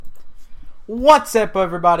What's up,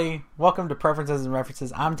 everybody? Welcome to Preferences and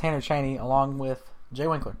References. I'm Tanner Chaney, along with Jay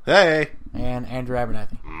Winkler. Hey! And Andrew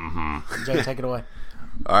Abernathy. Jay, take it away.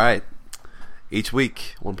 All right. Each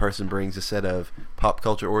week, one person brings a set of pop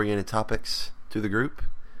culture-oriented topics to the group.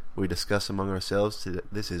 We discuss among ourselves.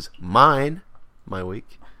 This is my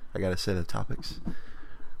week. I got a set of topics.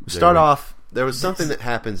 We start off, there was something that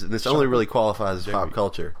happens, and this only really qualifies as pop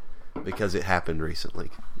culture because it happened recently.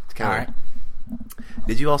 It's kind of.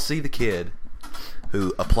 Did you all see the kid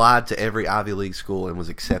who applied to every Ivy League school and was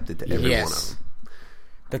accepted to every one of them?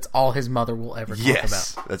 That's all his mother will ever talk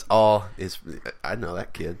about. That's all. I know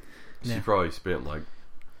that kid. She probably spent like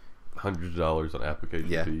hundreds of dollars on application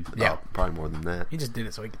fees. Yeah, probably more than that. He just did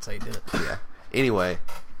it so he could say he did it. Yeah. Anyway,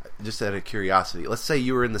 just out of curiosity, let's say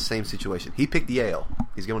you were in the same situation. He picked Yale.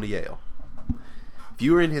 He's going to Yale. If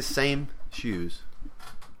you were in his same shoes,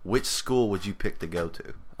 which school would you pick to go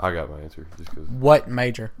to? I got my answer. Just cause. What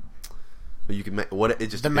major? You can make what it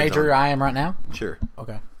just the major I am right now. Sure.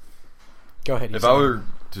 Okay. Go ahead. If I were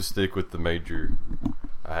to stick with the major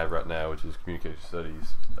I have right now, which is communication studies,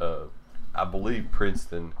 I believe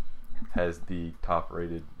Princeton has the top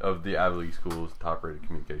rated of the Ivy League schools, top rated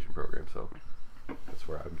communication program. So that's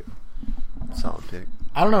where I would go. Solid pick.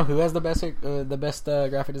 I don't know who has the best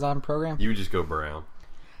graphic design program. You would just go Brown.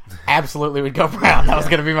 Absolutely would go Brown. That was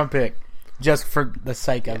going to be my pick. Just for the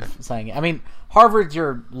sake of saying it. I mean, Harvard's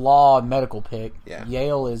your law and medical pick. Yeah.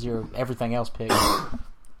 Yale is your everything else pick.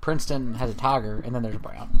 Princeton has a Tiger, and then there's a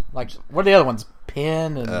Brown. Like, what are the other ones?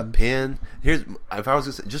 Penn and Penn. If I was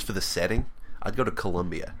gonna say, just for the setting, I'd go to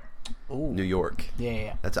Columbia, New York.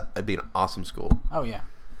 Yeah. That'd be an awesome school. Oh yeah,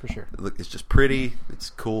 for sure. Look, it's just pretty. It's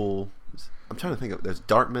cool. I'm trying to think of. There's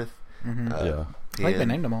Dartmouth. Yeah. Penn, I think they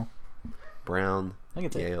named them all. Brown. I think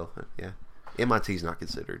it's Yale. Yeah. MIT's not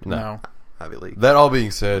considered. No. Ivy League. That all being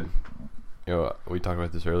said, we talked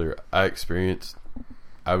about this earlier. I experienced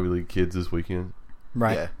Ivy League kids this weekend.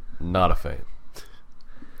 Right. Yeah. Not a fan.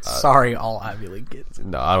 Sorry, all Ivy League kids.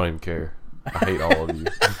 No, I don't even care. I hate all of you.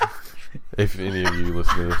 If any of you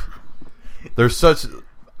listen to this. There's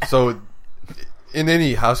so in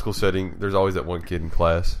any high school setting, there's always that one kid in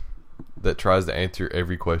class that tries to answer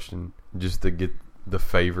every question just to get the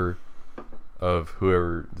favor of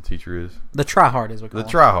whoever the teacher is. The tryhard is what we call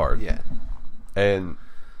The tryhard. Yeah. And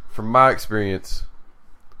from my experience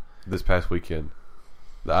this past weekend,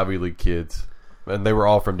 the Ivy League kids, and they were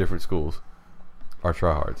all from different schools, are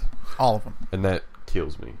tryhards. All of them. And that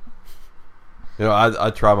kills me.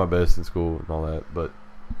 I try my best in school and all that, but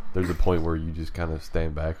there's a point where you just kind of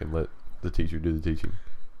stand back and let the teacher do the teaching.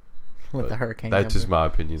 Let the hurricane That's just my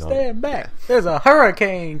opinion on it. Stand back. There's a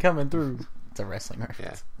hurricane coming through. It's a wrestling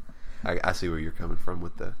reference. Yeah. I see where you're coming from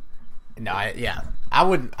with the. No, I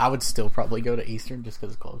would still probably go to Eastern just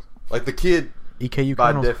because it's close. Like the kid, EKU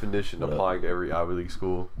by Colonels. definition, applying to every Ivy League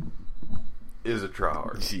school is a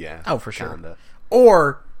tryhard. Yeah. Oh, for sure. Kinda.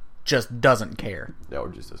 Or just doesn't care. Yeah, or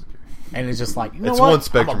just doesn't care. And it's just like, you know It's what? one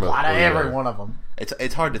spectrum I'm apply to of every one of them.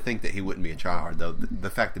 It's hard to think that he wouldn't be a tryhard though. The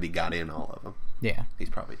fact that he got in all of them, Yeah. he's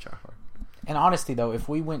probably a tryhard. And honestly, though, if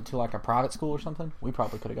we went to like a private school or something, we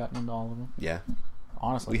probably could have gotten into all of them. Yeah.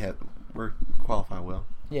 Honestly. We're qualified well.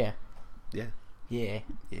 Yeah. Yeah. Yeah.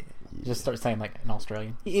 Yeah. Just start saying like an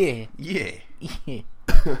Australian. Yeah. Yeah. Yeah.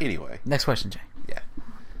 Anyway. Next question, Jay. Yeah.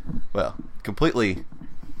 Well, completely.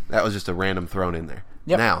 That was just a random thrown in there.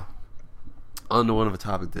 Yep. Now, on to one of a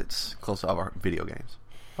topic that's close to all our video games.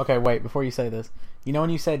 Okay, wait, before you say this. You know when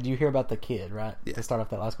you said you hear about the kid, right? Yeah. To start off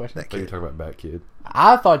that last question? That I thought you were kid. talking about Bat Kid.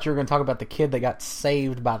 I thought you were going to talk about the kid that got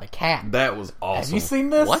saved by the cat. That was awesome. Have you seen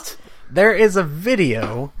this? What? There is a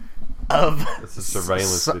video of... It's a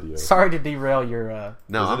surveillance video. Sorry to derail your...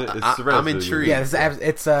 No, Isn't it? It's I'm surveillance video. intrigued. Yeah,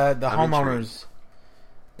 it's the homeowners...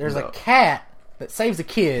 There's a cat that saves a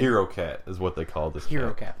kid. Hero Cat is what they call this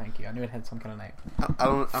Hero cat, thank you. I knew it had some kind of name. I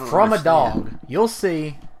don't From understand. a dog. You'll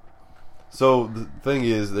see. So the thing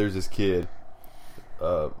is, there's this kid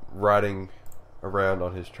riding around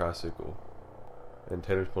on his tricycle, and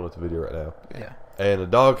Tanner's pulling up the video right now. Yeah. And a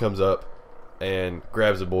dog comes up and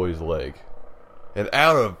grabs the boy's leg, and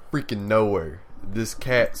out of freaking nowhere, this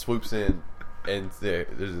cat swoops in, and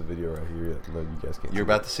there's a video right here. I know you guys can't. You're see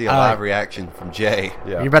about to see a live reaction from Jay. it.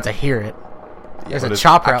 Yeah. You're about to hear it. There's but a it's-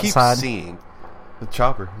 chopper I keep outside. seeing. The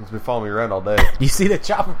chopper. He's been following me around all day. You see the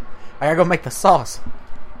chopper? I gotta go make the sauce.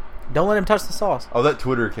 Don't let him touch the sauce. Oh, that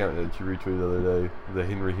Twitter account that you retweeted the other day, the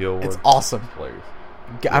Henry Hill one. It's awesome. Hilarious.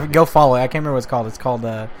 Go follow it. I can't remember what it's called. It's called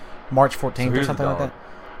March 14th or here's something the like dog.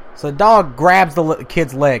 that. So the dog grabs the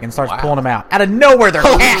kid's leg and starts Wow. pulling him out. Out of nowhere, their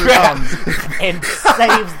cat crap. comes and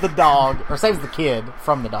saves the dog, or saves the kid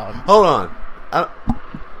from the dog. Hold on.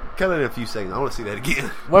 Cut it in a few seconds. I want to see that again.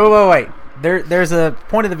 Wait. There's a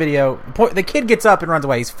point of the video. The kid gets up and runs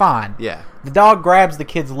away. He's fine. Yeah. The dog grabs the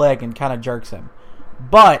kid's leg and kind of jerks him.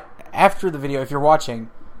 But after the video, if you're watching,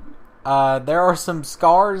 there are some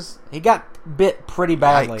scars. He got bit pretty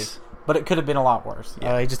badly, Yikes. but it could have been a lot worse.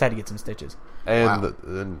 Yeah. He just had to get some stitches. And Wow.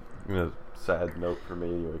 then, sad note for me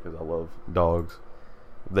anyway, because I love dogs.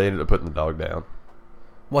 They ended up putting the dog down.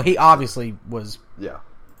 Well, he obviously was Yeah.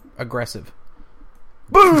 aggressive.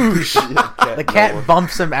 Boosh! The The cat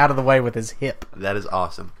bumps him out of the way with his hip. That is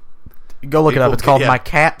awesome. Go look it up. People- It's called yeah. My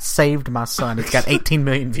Cat Saved My Son. It's got 18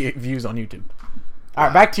 million views on YouTube. All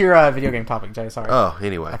right, back to your video game topic, Jay. Sorry. Oh,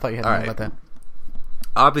 anyway. I thought you had All more right. about that.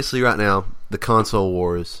 Obviously, right now, the console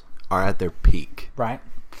wars are at their peak. Right.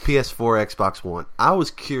 PS4, Xbox One. I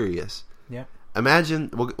was curious. Yeah. Imagine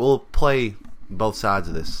we'll play both sides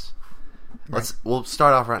of this. We'll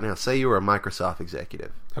start off right now. Say you were a Microsoft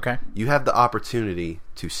executive. Okay. You have the opportunity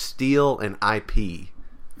to steal an IP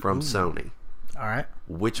from Sony. All right.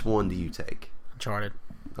 Which one do you take? Uncharted.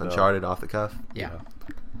 Uncharted off the cuff? Yeah.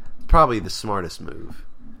 Probably the smartest move.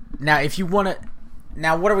 Now, if you want to,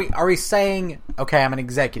 now what are we saying? Okay, I'm an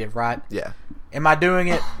executive, right? Yeah. Am I doing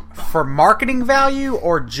it for marketing value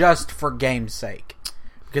or just for game's sake?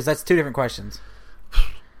 Because that's two different questions.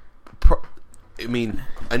 I mean,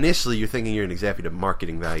 initially you're thinking you're an executive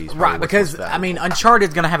marketing values. Right, because, I mean,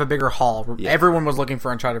 Uncharted's going to have a bigger haul. Yeah. Everyone was looking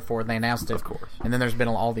for Uncharted 4, and they announced it. Of course. And then there's been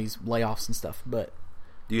all these layoffs and stuff. But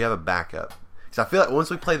do you have a backup? Because I feel like once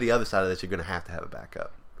we play the other side of this, you're going to have a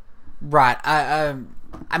backup. right, I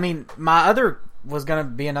mean, my other was going to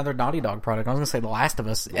be another Naughty Dog product. I was going to say The Last of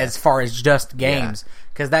Us as far as just games,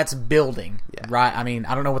 because that's building, Yeah. right? I mean,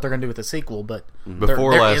 I don't know what they're going to do with the sequel, but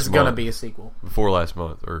Before there last is going to month. be a sequel. Before last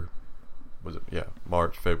month, or was it? Yeah,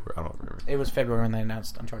 March, February. I don't remember. It was February when they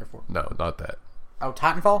announced Uncharted 4. No, not that. Oh,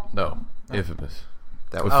 Titanfall? No, Infamous.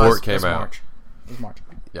 That was Before it It came was out. March. It was March.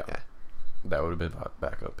 Yeah. Yeah. That would have been my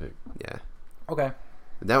backup pick. Yeah. Okay.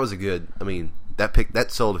 That was a good. I mean,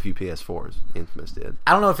 that sold a few PS4s. Infamous did.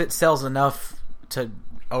 I don't know if it sells enough to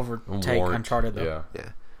overtake Warrant. Uncharted, though. Yeah. Yeah.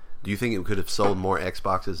 Do you think it could have sold more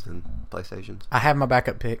Xboxes than PlayStations? I have my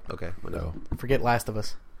backup pick. Okay. What No. Forget Last of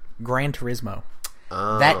Us. Gran Turismo.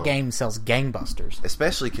 Oh. That game sells gangbusters.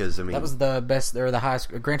 Especially because, I mean... That was the best, or the highest.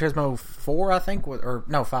 Gran Turismo 4, I think, or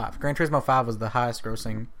no, 5. Gran Turismo 5 was the highest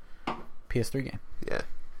grossing PS3 game Yeah.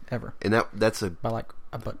 ever. And that's a By like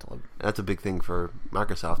a butt load. that's a big thing for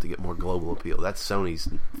Microsoft to get more global appeal. That's Sony's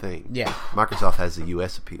thing. Yeah. Microsoft has the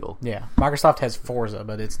US appeal. Yeah. Microsoft has Forza,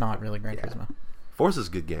 but it's not really Gran Turismo. Forza's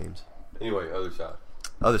good games. Anyway, other side.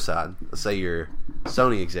 Other side, let's say you're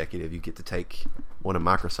Sony executive, you get to take one of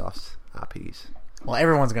Microsoft's IPs. Well,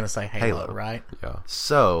 everyone's going to say Halo, Halo. right? Yeah.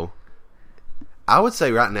 So, I would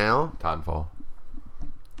say right now, Titanfall.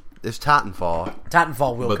 there's Titanfall.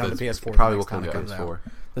 Titanfall will But come to that's PS4. Probably the will next come to time it comes PS4. out.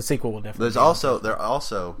 The sequel will definitely. There's be on also PS4. they're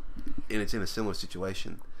also, and it's in a similar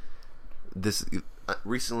situation. This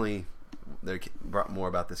recently they brought more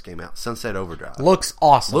about this game out. Sunset Overdrive looks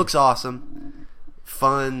awesome. looks awesome,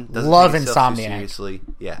 fun. Doesn't Love take itself too Insomniac. seriously.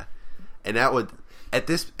 Yeah, and that would at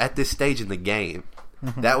this stage in the game,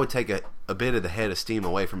 Mm-hmm. that would take a bit of the head of steam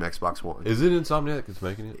away from Xbox One. Is it Insomniac that's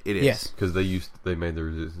making it? It is. Yes. Because they made the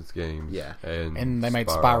Resistance games. Yeah. And they made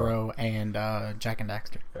Spyro and Jack and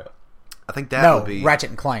Daxter. Yeah. I think that No, would be Ratchet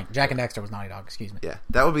and Clank. Jack and Daxter was Naughty Dog. Excuse me. Yeah,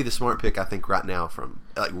 that would be the smart pick. I think right now from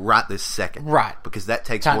like right this second. Right. Because that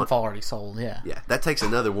takes Titanfall one. already sold. Yeah. Yeah, that takes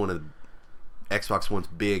another one of Xbox One's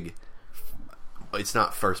big. It's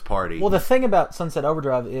not first party. Well, the thing about Sunset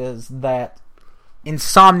Overdrive is that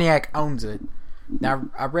Insomniac owns it. Now,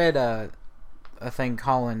 I read a thing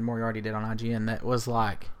Colin Moriarty did on IGN that was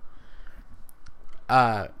like,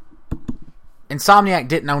 Insomniac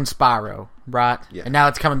didn't own Spyro, right? Yeah. And now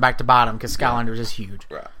it's coming back to bite them because Skylanders is huge.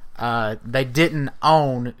 Right. They didn't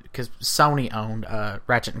own, because Sony owned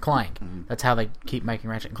Ratchet and Clank. Mm-hmm. That's how they keep making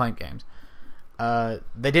Ratchet and Clank games.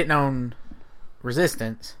 They didn't own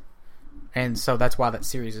Resistance, and so that's why that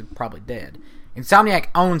series is probably dead. Insomniac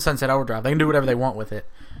owns Sunset Overdrive. They can do whatever they want with it.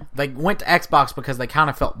 They went to Xbox because they kind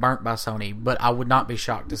of felt burnt by Sony, but I would not be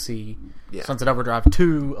shocked to see Yeah. Sunset Overdrive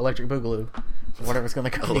 2 Electric Boogaloo, or whatever it's going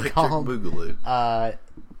to be Electric called, Boogaloo.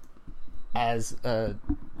 as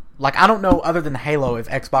like, I don't know other than Halo if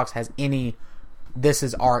Xbox has any this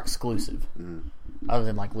is our exclusive, other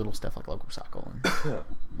than like little stuff like Local Cycle and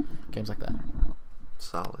games like that.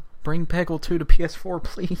 Solid. Bring Peggle 2 to PS4,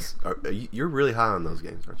 please. You're really high on those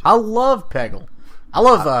games, aren't you? I love Peggle. I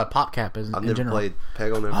love PopCap in I've never general. played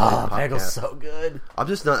Peggle. Never Oh, played Peggle's PopCap. so good. I'm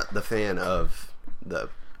just not the fan of the.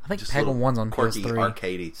 I think just Peggle little 1's on quirky PS3.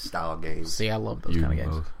 arcadey style games. See, I love those You kind of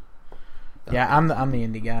games. both. Yeah, I'm the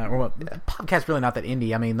indie guy. Well, PopCap's really not that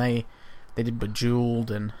indie. I mean, They did Bejeweled,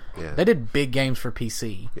 and Yeah. they did big games for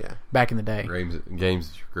PC Yeah. back in the day. Games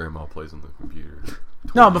that your grandma plays on the computer.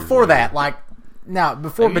 No, 20 years before later. that, like no,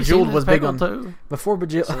 before Have you Bejeweled seen was this big Peggle on. too? Before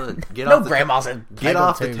Bejeweled, Son, get no off the- grandmas in Get Peggle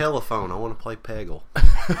off 2. the telephone. I want to play Peggle.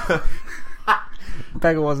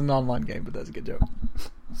 Peggle was an online game, but that's a good joke.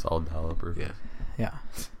 Solid developer. Yeah. Yeah.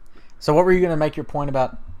 So what were you going to make your point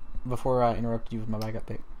about before I interrupted you with my backup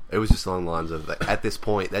pick? It was just along the lines of, like, at this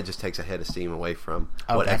point, that just takes a head of steam away from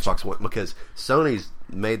what gotcha. Xbox One, because Sony's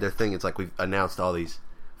made their thing. It's like we've announced all these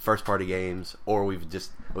first-party games, or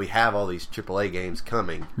we have all these AAA games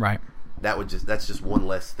coming. Right. That's just one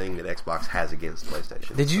less thing that Xbox has against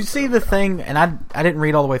PlayStation. Did you see the thing? And I didn't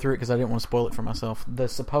read all the way through it because I didn't want to spoil it for myself. The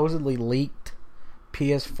supposedly leaked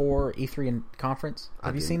PS4 E3 conference.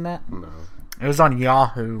 Have you didn't. seen that? No. It was on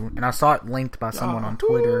Yahoo, and I saw it linked by someone on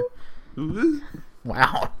Twitter.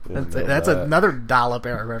 Wow, Didn't know that's that. another dial-up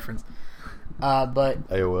era reference. But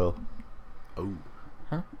AOL. Oh,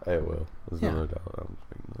 AOL. There's Yeah. another dollar. I'm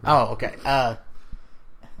just making that. oh, okay.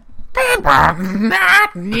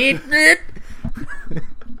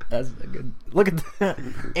 That's a good look at that.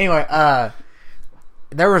 Anyway,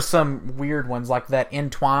 there were some weird ones like that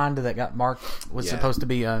Entwined that got marked was Yeah. supposed to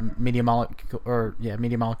be a Media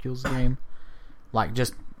Molecules game. Like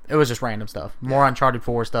it was just random stuff. More Uncharted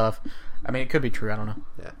 4 stuff. I mean, it could be true. I don't know.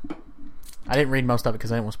 yeah. I didn't read most of it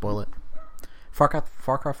because I didn't want to spoil it. Far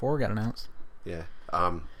Cry 4 got announced. Yeah. It's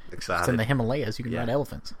in Excited. the Himalayas. You can Yeah. ride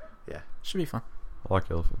elephants. Yeah. Should be fun. I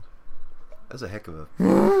like elephants. That's a heck of a.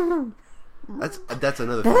 That's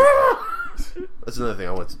another thing. That's another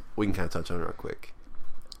thing we can kind of touch on real quick.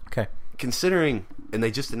 Okay. Considering, and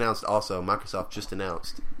they just announced also, Microsoft just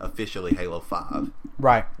announced officially Halo 5.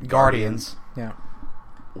 Right. Guardians. Yeah.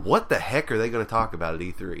 What the heck are they going to talk about at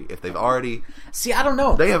E3 if they've already? See, I don't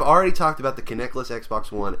know. They have already talked about the Connectless Xbox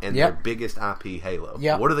One and Yep. their biggest IP, Halo.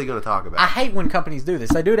 Yep. What are they going to talk about? I hate when companies do this.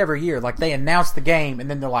 They do it every year. Like, they announce the game, and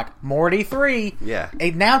then they're like, more at E3. Yeah.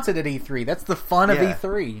 Announce it at E3. That's the fun of Yeah.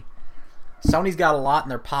 E3. Sony's got a lot in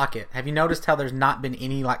their pocket. Have you noticed how there's not been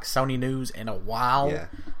any, like, Sony news in a while? Yeah.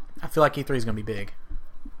 I feel like E3 is going to be big.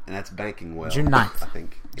 And that's banking well. June 9th. I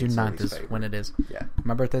think. in June 9th Sony's is favor. when it is. Yeah.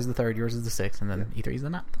 My birthday's the 3rd, yours is the 6th, and then E3 is the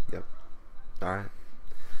 9th. Yep. All right.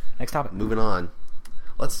 Next topic. Moving on.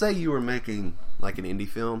 Let's say you were making like an indie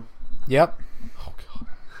film. Yep. Oh, God.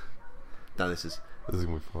 Now this is This is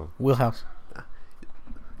going to be fun. Wheelhouse.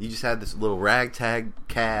 you just had this little ragtag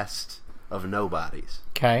cast of nobodies.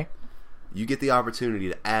 Okay. You get the opportunity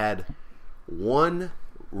to add one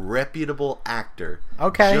reputable actor.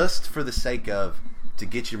 Okay. Just for the sake of to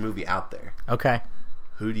get your movie out there. Okay.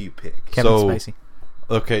 Who do you pick? Kevin So- Spacey.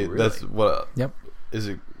 Okay, Really? that's what. Yep. Is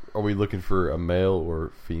it? Are we looking for a male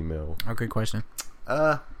or female? Oh, good question.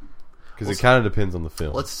 Because Well, it kind of depends on the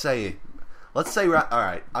film. let's say right. All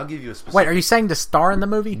right. I'll give you a specific. Wait, are you saying to star in the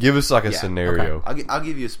movie? Give us like a Yeah, scenario. I'll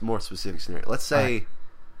give you a more specific scenario. Let's say, Alright.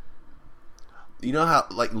 you know how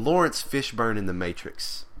like Lawrence Fishburne in the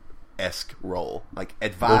Matrix-esque role, like Well,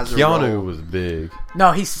 advisor Keanu role. was big.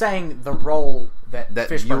 No, he's saying the role that you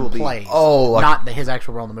will Fishburne be- plays. Oh, like- not his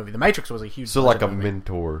actual role in the movie. The Matrix was a huge. So like a movie.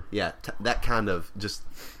 mentor. Yeah, that kind of just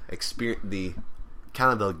experience the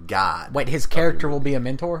kind of the guide. Wait, his character will be a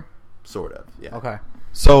mentor. Sort of. Yeah. Okay.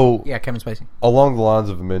 So Yeah, Kevin Spacey. along the lines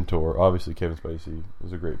of a mentor, obviously Kevin Spacey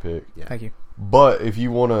is a great pick. Yeah. Thank you. But if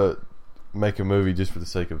you want to make a movie just for the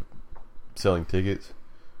sake of selling tickets,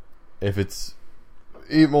 if it's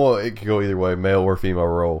well, it could go either way, male or female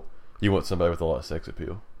role. You want somebody with a lot of sex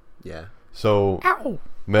appeal. Yeah. So Ow.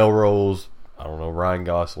 male roles, I don't know, Ryan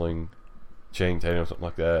Gosling, Channing Tatum, something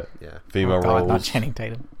like that. Yeah. Female Oh, God, roles, not Channing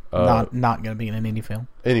Tatum. Uh, not going to be in an indie film.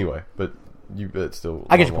 Anyway, but it's still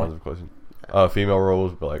I get along your the lines of question. Female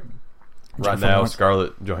roles, but like right Jennifer now, Lawrence.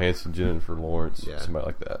 Scarlett Johansson, Jennifer Lawrence, Yeah. somebody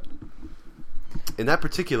like that. In that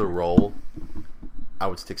particular role, I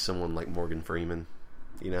would stick someone like Morgan Freeman.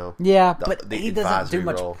 You know. Yeah, The- but the he doesn't do advisory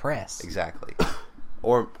much role. press. Exactly.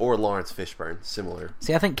 Or Lawrence Fishburne, similar.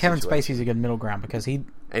 See, I think Kevin situation. Spacey's a good middle ground because he.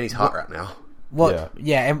 And he's hot right now. Well,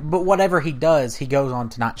 yeah, but whatever he does, he goes on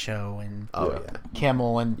Tonight Show and Oh Yeah. yeah.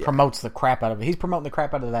 Kimmel and promotes the crap out of it. He's promoting the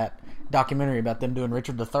crap out of that documentary about them doing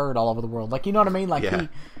Richard III all over the world. Like, you know what I mean? Like, Yeah.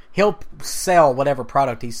 he'll sell whatever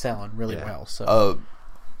product he's selling really Yeah. well. So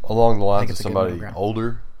Along the I lines think of it's a good somebody middle ground.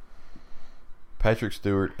 older, Patrick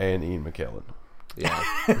Stewart and Ian McKellen. Yeah.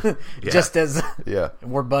 Yeah. just as Yeah.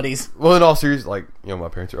 we're buddies. Well, in all seriousness, like, you know, my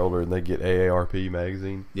parents are older and they get AARP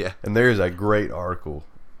magazine. Yeah. And there's a great article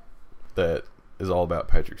that is all about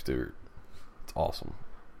Patrick Stewart. It's awesome.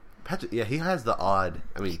 Patrick, yeah, he has the odd.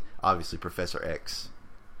 I mean, obviously, Professor X.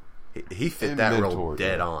 He fit And that role mentor,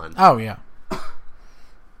 dead yeah. on. Oh, yeah.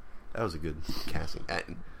 That was a good casting.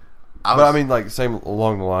 And But I mean, like, same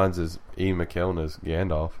along the lines as Ian McKellen as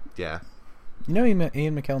Gandalf. yeah. You know Ian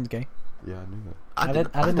McKellen's gay? Yeah, I knew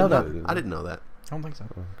that. I didn't know that. I didn't know that. I don't think so.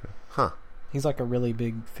 Oh, okay. Huh. He's like a really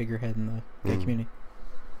big figurehead in the gay community.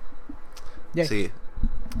 Yeah. See,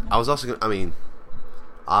 I was also going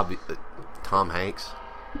to, Tom Hanks.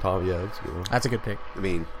 Tom, yeah, that's a good one. That's a good pick. I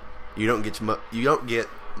mean, you don't get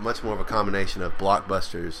much more of a combination of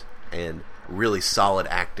blockbusters and really solid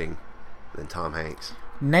acting than Tom Hanks.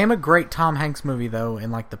 Name a great Tom Hanks movie, though,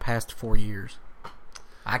 in like the past 4 years.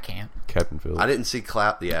 I can't. Captain Phillips. I didn't see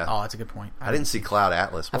Cloud. Yeah, Oh, that's a good point. I didn't see Cloud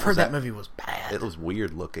Atlas. I've heard that movie was bad. It was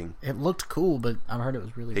weird looking. It looked cool, but I've heard it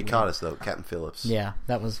was really He weird. caught us though, Captain Phillips. Yeah,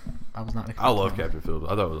 I was not. I love Captain Phillips.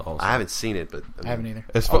 I thought it was awesome. I haven't seen it, but I haven't either.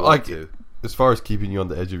 As I'd far, love like, to. as far as keeping you on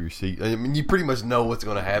the edge of your seat, I mean, you pretty much know what's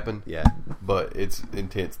going to happen. Yeah. But it's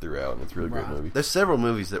intense throughout, and it's a really great Right. movie. There's several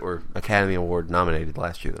movies that were Academy Award nominated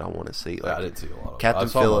last year that I want to see. Like I didn't see a lot of Captain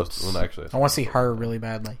I saw Phillips. most- well, actually, I want to see Her really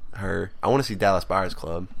badly. Her. I want to see Dallas Buyers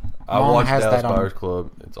Club. I Mom watched has Dallas that on- Buyers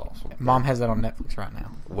Club. It's awesome. Mom has that on Netflix right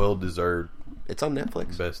now. Well deserved It's on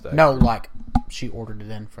Netflix. best actor. No, like she ordered it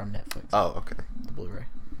in from Netflix. Oh, okay. The Blu-ray.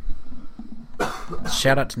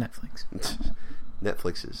 Shout out to Netflix.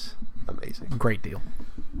 Netflix is amazing. Great deal.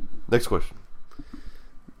 Next question.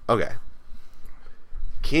 Okay.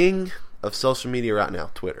 King of social media right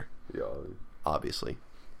now, Twitter, Yeah. obviously.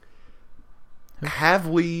 Have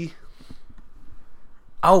we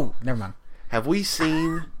Oh, never mind.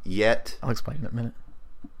 seen yet I'll explain in a minute.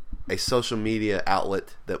 a social media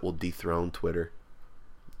outlet that will dethrone Twitter?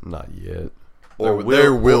 Not yet. Or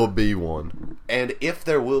There will be one. And if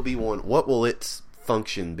there will be one, what will its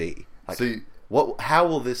function be? Like, See, how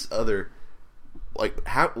will this other,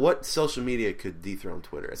 what social media could dethrone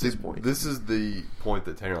Twitter at this point? this is the point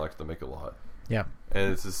that Tanner likes to make a lot. Yep.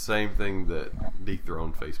 And it's the same thing that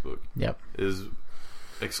dethroned Facebook. Yep. Is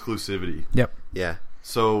exclusivity. Yep. Yeah.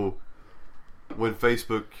 So when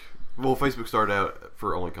Facebook started out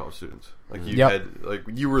for only college students. Like you Yep. had, like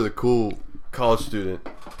you were the cool college student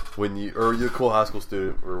or you're the cool high school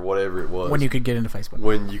student or whatever it was. When you could get into Facebook.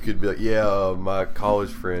 When you could be like, yeah, my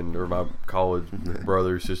college friend or my college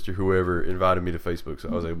brother, sister, whoever invited me to Facebook, so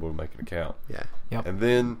I was able to make an account. Yeah. Yep. And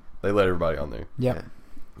then they let everybody on there. Yep. Yeah.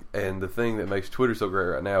 And the thing that makes Twitter so great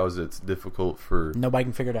right now is it's difficult for Nobody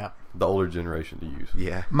can figure it out. the older generation to use.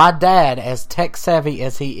 Yeah. My dad, as tech savvy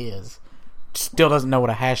as he is, still doesn't know what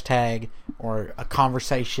a hashtag or a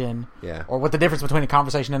conversation Yeah. or what the difference between a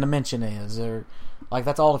conversation and a mention is, or like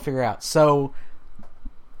that's all to figure out. So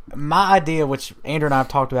my idea, which Andrew and I have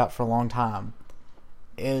talked about for a long time,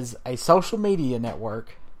 is a social media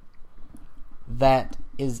network that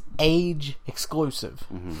is age exclusive.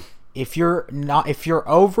 Mm-hmm. If you're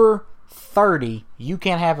over 30, you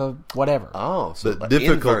can't have a whatever. Oh, so The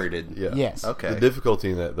difficult, inverted. yeah. Yes. Okay. The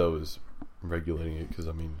difficulty in that though is regulating it because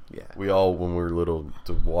I mean, Yeah. we all when we were little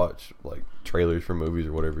to watch like trailers for movies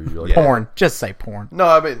or whatever. You're like, Yeah. Porn. Just say porn. no,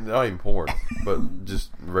 I mean not even porn, but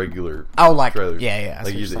just regular. Oh, like trailers. yeah. I see Like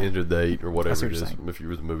what you you're the saying. end of the date or I whatever see it what is. you're saying. If you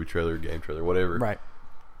was a movie trailer, game trailer, whatever. Right.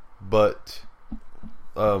 But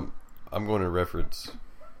I'm going to reference.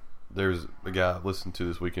 There's a guy I listened to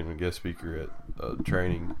this weekend, a guest speaker at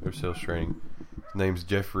training or sales training. His name's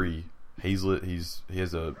Jeffrey Hazlett. He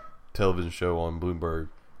has a television show on Bloomberg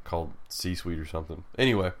called C-Suite or something.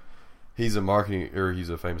 Anyway, he's a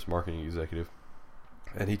famous marketing executive,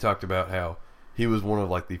 and he talked about how he was one of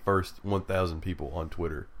like the first 1,000 people on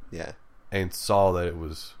Twitter Yeah. and saw that it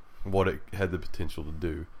was what it had the potential to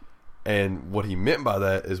do. And what he meant by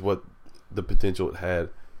that is what the potential it had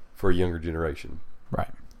for a younger generation. Right.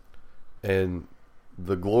 And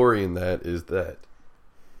the glory in that is that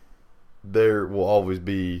there will always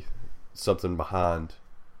be something behind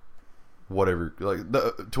whatever. Like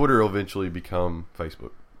Twitter will eventually become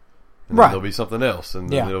Facebook. And then Right. there'll be something else, and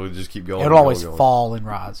then it'll just keep going. It'll always going. fall and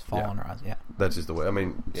rise, Yeah. and rise. Yeah. That's just the way. I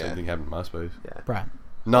mean, Yeah. same thing happened to MySpace. Yeah. Right.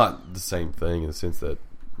 Not the same thing in the sense that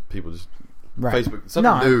people just Right. Facebook something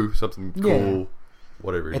No, new, something Yeah. cool,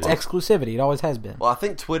 whatever. It's is. exclusivity. It always has been. Well, I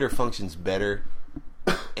think Twitter functions better,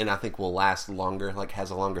 and I think will last longer. Like has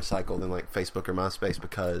a longer cycle than like Facebook or MySpace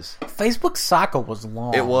because Facebook's cycle was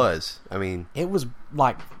long. it was. I mean, It was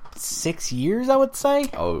like 6 years, I would say.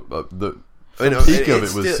 Oh, the you know, peak of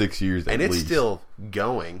it's it was still- 6 years, and at it's least. still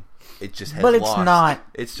going. It just has But it's lost. not-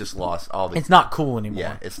 It's just lost all the. It's not cool anymore.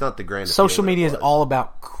 Yeah, it's not the grand. Social appeal that it media is was. all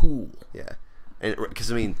about cool. Yeah, and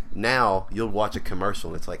because I mean, now you'll watch a commercial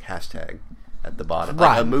and it's like hashtag at the bottom, Right.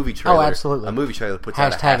 like a movie trailer. Oh, absolutely. A movie trailer puts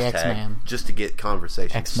out a Hashtag hashtag X-Men. just to get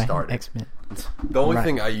conversations X-Men. started. X-Men. The only Right.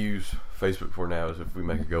 thing I use Facebook for now is if we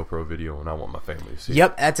make a GoPro video and I want my family to see.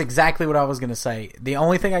 Yep, that's exactly what I was going to say. The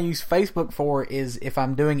only thing I use Facebook for is if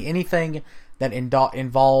I'm doing anything that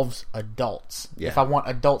involves adults. Yeah. If I want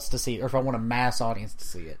adults to see it, or if I want a mass audience to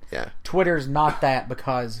see it. Yeah. Twitter's not that,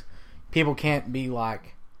 because people can't be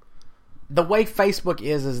like... The way Facebook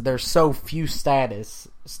is there's so few statuses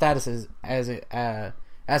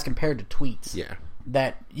as compared to tweets. Yeah.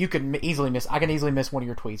 That you could easily miss. I can easily miss one of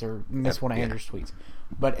your tweets or miss one of Yeah. Andrew's tweets.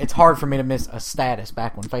 But it's hard for me to miss a status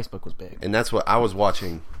back when Facebook was big. And that's what I was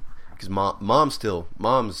watching, because mom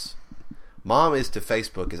is to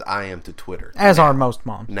Facebook as I am to Twitter. As are most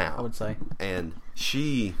moms, Now. I would say. And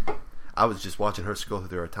I was just watching her scroll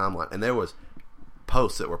through her timeline, and there was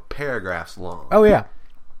posts that were paragraphs long. Oh, yeah.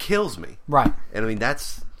 Kills me. Right. And I mean,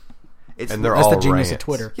 it's And they're That's all the genius rants. of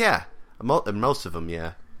Twitter. yeah, most of them,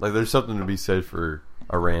 yeah. Like, there's something to be said for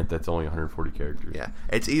a rant that's only 140 characters. Yeah,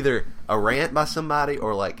 it's either a rant by somebody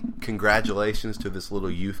or like congratulations to this little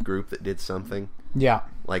youth group that did something, Yeah.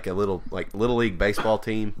 like a little league baseball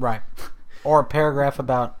team, Right. Or a paragraph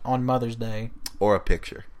about on Mother's Day. or a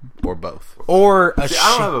picture, or both. Or a See,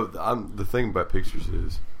 I don't have the thing about pictures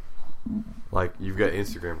is, like, you've got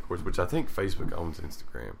Instagram, of course, which I think Facebook owns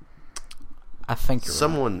Instagram. I think you're right.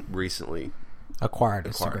 Someone recently, Acquired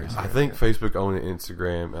Acquired Instagram. I think Facebook owns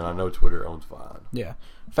Instagram, and I know Twitter owns Vine. Yeah.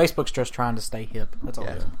 Facebook's just trying to stay hip. That's all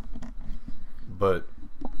Yeah. it is. But,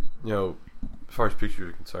 you know, as far as pictures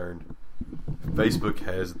are concerned, Facebook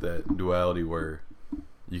has that duality where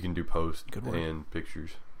you can do posts Good word. and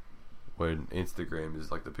pictures, when Instagram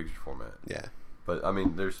is like the picture format. yeah, But, I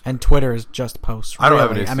mean, there's... And Twitter is just posts. I don't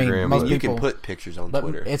have an really. I mean, Instagram, most but- you people, can put pictures on but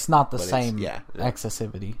Twitter. it's not the but same yeah.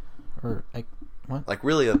 accessibility. Or, like, what? Like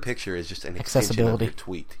really, a picture is just an extension of Accessibility. your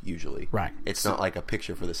tweet. Usually, Right. It's not like a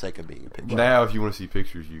picture for the sake of being a picture. Now, if you want to see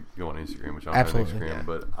pictures, you go on Instagram, which I don't Absolutely. have Instagram, Yeah.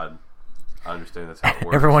 but I understand that's how it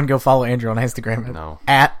works. Everyone go follow Andrew on Instagram. No.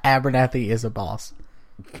 At Abernathy is a boss.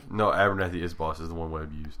 No, Abernathy is boss is the one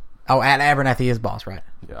Webb used. Oh, at Abernathy is boss, right?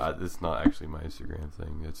 Yeah, it's not actually my Instagram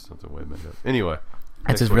thing. It's something Webb made up. Anyway, It's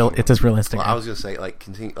next his real. question. It's his real Instagram. Well, I was gonna say like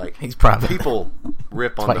continue like He's private. people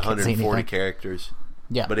rip on why the you can't see 140 anything. characters,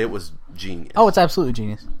 yeah. but it was genius. Oh, it's absolutely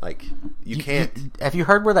genius. like you can't. Have you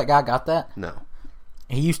heard where that guy got that? No.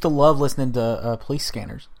 He used to love listening to police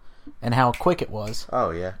scanners and how quick it was.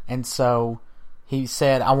 Oh yeah. And so he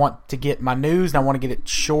said, I want to get my news and I want to get it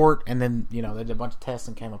short. And then, they did a bunch of tests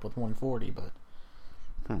and came up with 140. But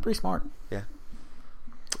pretty smart. Yeah.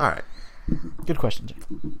 All right. Good question, Jake.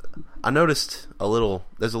 I noticed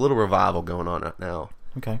there's a little revival going on right now.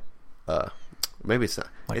 Okay. Maybe it's not.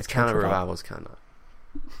 Like it's a kind of church revival. It's kind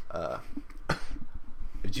of.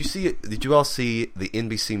 Did you see it? Did you all see the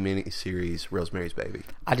NBC miniseries Rosemary's Baby?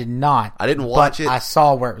 I did not. I didn't watch but it. I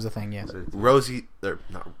saw where it was a thing, yes. Rosie,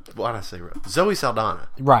 not why did I say Rose? Zoe Saldana.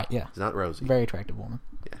 Right, yeah. It's not Rosie. Very attractive woman.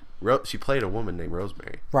 Yeah, she played a woman named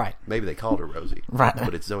Rosemary. Right. Maybe they called her Rosie. Right.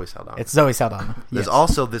 But it's Zoe Saldana. It's Zoe Saldana. There's yes.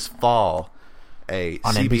 also this fall a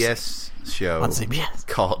On CBS show On CBS.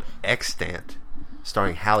 called Extant,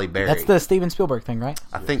 starring Halle Berry. That's the Steven Spielberg thing, right?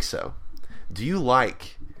 I think so. Do you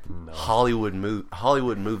like Hollywood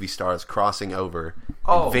movie stars crossing over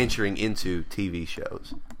and venturing into TV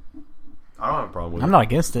shows? I don't have a problem with I'm it. not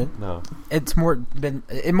against it. No. It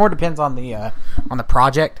more depends on the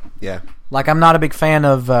project. Yeah. Like, I'm not a big fan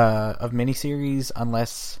of miniseries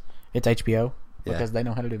unless it's HBO Yeah. because they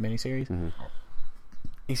know how to do miniseries. Mm-hmm.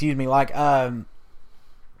 Excuse me. Like, I'll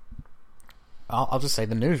just say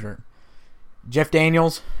The Newsroom. Jeff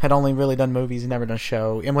Daniels had only really done movies; he never done a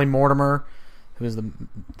show. Emily Mortimer, who was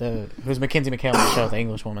who's Mackenzie McHale on the show, the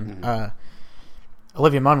English woman. Mm-hmm.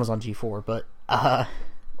 Olivia Munn was on G4, but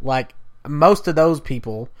like most of those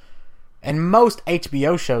people. And most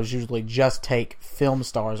HBO shows usually just take film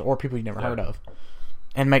stars or people you've never heard of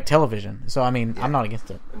and make television. So, I mean, I'm not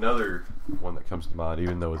against it. Another one that comes to mind,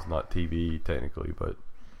 even though it's not TV technically, but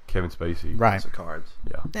Kevin Spacey. Right. House of Cards.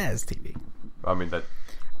 Yeah. That is TV. I mean, that.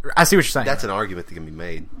 I see what you're saying. That's an argument that can be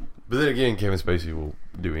made. But then again, Kevin Spacey will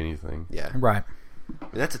do anything. Yeah. Right. I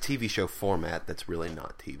mean, that's a TV show format that's really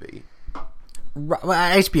not TV. Right. Well,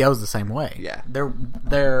 HBO's the same way. Yeah.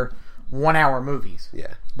 They're 1 hour movies.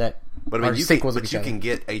 Yeah. That But I are mean, sequels of each you other. can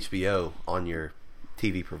get HBO on your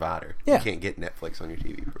TV provider. Yeah. You can't get Netflix on your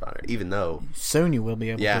TV provider, even though Soon you will be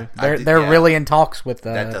able Yeah, to. They're really in talks with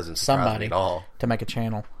that doesn't surprise somebody me at all. to make a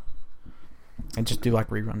channel and just do like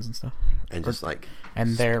reruns and stuff. And just like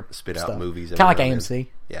And their spit out stuff. movies. Kind of like every now and AMC. then.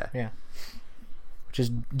 Yeah. Yeah. Which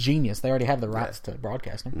is genius. They already have the rights to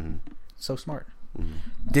broadcast them. Mm-hmm. So smart.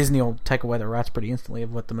 Disney will take away the rights pretty instantly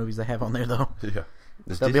of what the movies they have on there, though. Yeah.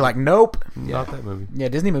 Does They'll be Disney- like, nope. Not that movie. Yeah,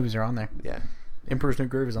 Disney movies are on there. Yeah. Emperor's New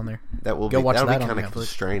Groove is on there. That will Go be watch that'll that be on kind of Netflix.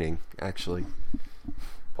 constraining, actually.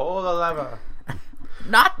 Pull the lever.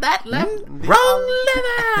 Not that left. Wrong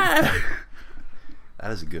lever.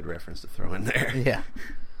 That is a good reference to throw in there. Yeah.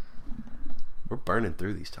 We're burning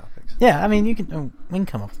through these topics. Yeah, I mean, we can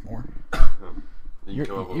come up with more. You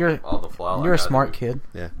come up with You're on the fly. like you're a I smart do. kid.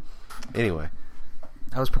 Yeah. Anyway,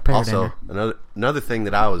 I was prepared. also Andrew. another thing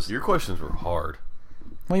that I was Your questions were hard.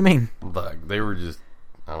 What do you mean? Like they were just,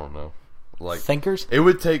 I don't know. Like Thinkers? it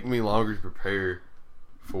would take me longer to prepare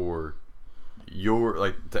for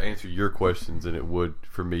to answer your questions than it would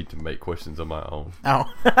for me to make questions of my own.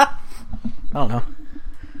 Oh. I don't know.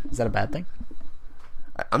 Is that a bad thing?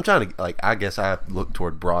 I'm trying to I guess I look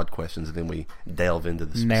toward broad questions and then we delve into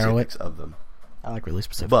the Narrow it. specifics of them. I like really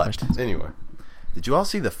specific But- questions. Anyway, Did you all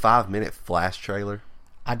see the 5-minute Flash trailer?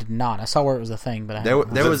 I did not. I saw where it was a thing, but I There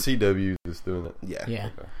haven't- there was was CW that's doing it. yeah. Yeah.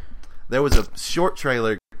 Okay. There was a short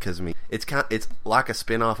trailer because it's like a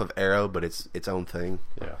spin-off of Arrow, but it's its own thing.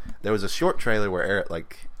 Yeah. There was a short trailer where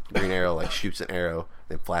Green Arrow shoots an arrow,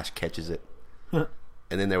 then Flash catches it, and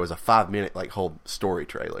then there was a 5-minute whole story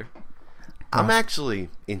trailer. I'm actually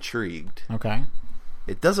intrigued. Okay.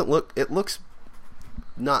 It looks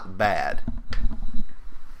not bad,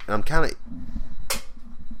 and I'm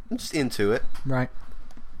just into it. Right.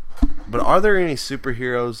 But are there any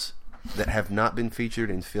superheroes that have not been featured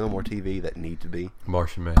in film or TV that need to be?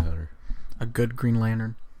 Martian Manhunter. A good Green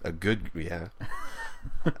Lantern. A good, yeah.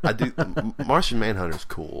 I do. Martian Manhunter's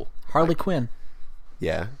cool. Harley Quinn.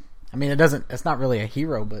 Yeah. I mean, it's not really a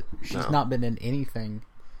hero, but she's No. not been in anything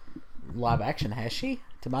live action, has she?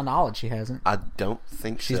 To my knowledge, she hasn't. I don't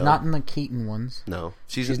think She's so. not in the Keaton ones. No,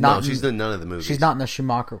 she's she's not. not She's in- in none of the movies. She's not in the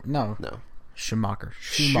Schumacher. No. No. Schumacher.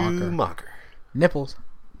 Nipples.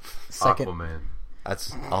 Second. Aquaman.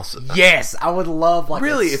 That's also Yes, I would love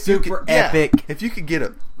really a if you super could, yeah, epic. if you could get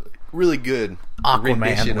a really good Aquaman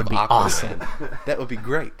rendition would of be Aquaman, awesome. that would be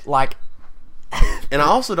great. Like And I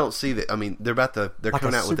also don't see that. I mean, they're like coming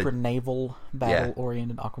a out with super a. naval battle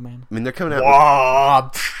oriented Aquaman. I mean, they're coming out.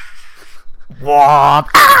 Womp. Womp.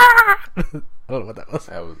 I don't know what that was.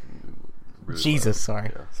 That was really Jesus,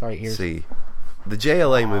 sorry. Yeah. Sorry, With, ears. see, the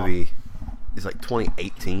JLA movie is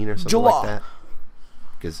 2018 or something July. like that.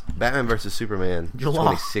 Because Batman vs Superman is July.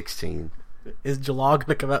 2016, Is July going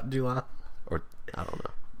to come out in July? or I don't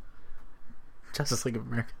know. Justice League of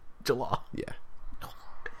America. July. Yeah.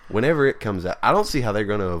 Whenever it comes out, I don't see how they're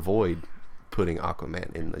going to avoid putting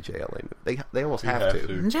Aquaman in the JLA movie. They almost have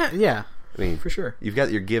to. Yeah, I mean, for sure.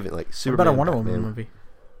 you're given What Superman. about a Wonder Woman Batman. movie?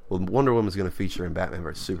 Well, Wonder Woman's going to feature in Batman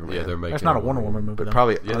vs Superman. Yeah, they're making. That's not a Wonder Woman movie, but though.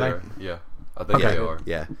 probably Yeah, are they're, they? yeah. I think Okay. they are.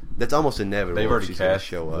 Yeah, that's almost inevitable. They've if already she's going to cast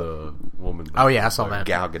show up. the woman. Oh, yeah, I saw that.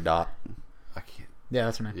 Gal Gadot. I can't. Yeah,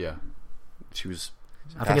 that's her name. Yeah. She was.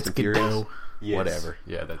 I think Fast it's and Furious. Godot. Yes. Whatever.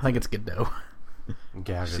 Yeah, that's I think it's Godot.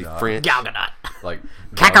 Gal She Gadot. French. Gal Gadot. Like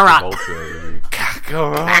Kakarot.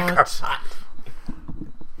 Kakarot.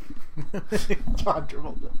 John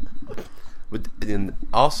Travolta. But and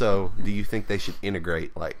also, do you think they should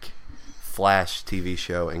integrate Flash TV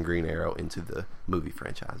show and Green Arrow into the movie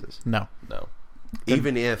franchises? No. No.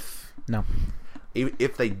 Even if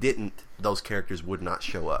they didn't, those characters would not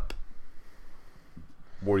show up.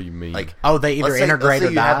 What do you mean? Oh, they either integrate let's say or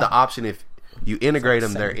you die. have the option if you integrate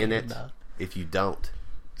them, they're in Integrate it. or die. If you don't,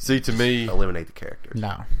 see, to me, eliminate the characters.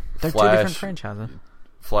 No. They're two Flash- different franchises.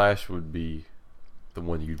 Flash would be the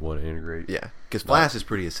one you'd want to integrate. Yeah, because Flash is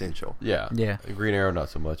pretty essential. Yeah. Yeah. Green Arrow, not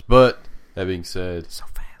so much. But that being said, So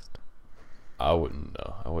fast. I wouldn't.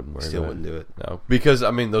 No, I wouldn't wear Still that. wouldn't do it. No, because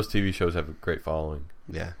I mean, those TV shows have a great following,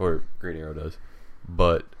 Yeah, or Green Arrow does,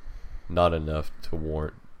 but not enough to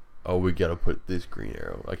warrant. Oh, we got to put this Green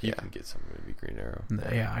Arrow. Like you can get some movie Green Arrow.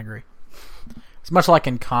 Yeah, I agree. It's much like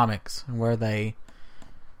in comics where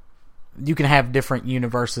you can have different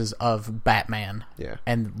universes of Batman, yeah.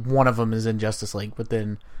 and one of them is in Justice League, but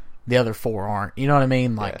then the other four aren't. You know what I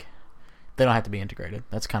mean? Like, they don't have to be integrated.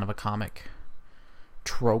 That's kind of a comic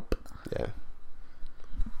trope. Yeah.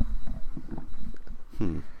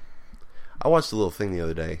 I watched a little thing the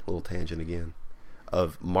other day, a little tangent again,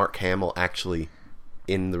 of Mark Hamill actually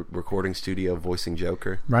in the recording studio voicing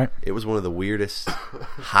Joker. Right. It was one of the weirdest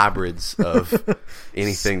hybrids of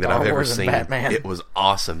anything that Star I've ever Wars and seen. Batman. It was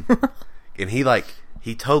awesome. And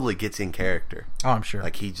he totally gets in character. Oh, I'm sure.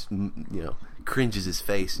 Like he just, cringes his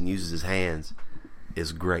face and uses his hands.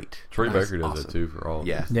 Is great. Troy That's Baker does awesome. that too for all.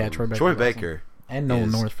 Yeah. Yeah, Troy Baker. Troy Baker And Nolan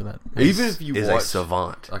is- North for that. Even if you is watch a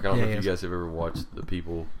savant. Like I don't Yeah, know he if you is. guys have ever watched the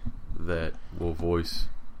people that will voice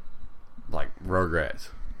like Rugrats.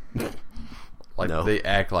 Like No. they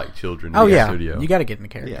act like children Oh, in the yeah. studio. You got to get in the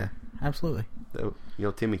character. Absolutely.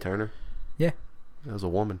 Timmy Turner. Yeah. It was a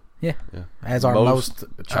woman. Yeah. Yeah. As our Most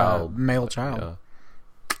most child- male child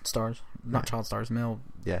Yeah. stars. Not child stars, male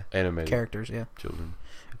Yeah. Animated characters, yeah. children.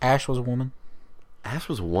 Ash was a woman. Ash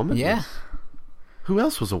was a woman? Yeah. Who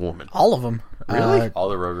else was a woman? All of them. Really? All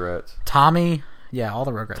the Rugrats. Tommy. Yeah, all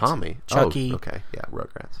the Rugrats. Tommy. Chucky. Oh, okay. Yeah,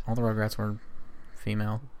 Rugrats. All the Rugrats were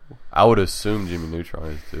female. I would assume Jimmy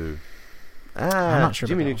Neutron is too. I'm not sure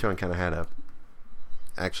Jimmy about that Neutron kind of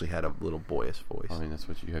actually had a little boyish voice. I mean, that's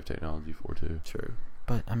what you have technology for too. True.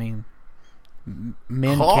 But, I mean,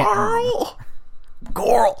 men can't... Coral!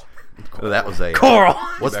 Coral! Oh, that was a... Coral!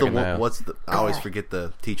 What's Back the in the one? house. What's the? I always forget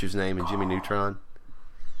the teacher's name in Jimmy Neutron.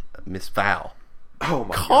 Miss Fowl. Oh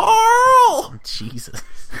my Carl. Jesus.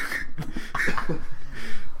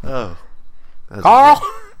 Oh, that's Carl!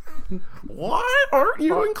 why aren't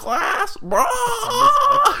you in class, bro?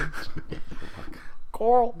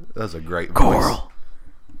 Coral. That was a great voice. Coral.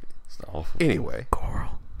 It's awful. Anyway,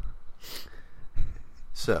 Coral.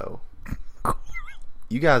 so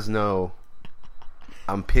you guys know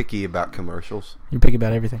I'm picky about commercials. You're picky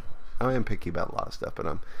about everything. I am picky about a lot of stuff, but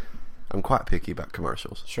I'm quite picky about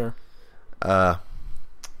commercials. Sure.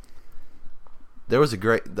 There was a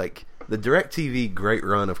great, like, the DirecTV great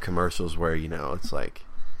run of commercials where, you know, it's like,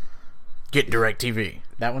 Get DirecTV.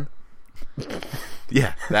 That one?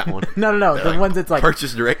 yeah, that one. No. The ones that's like,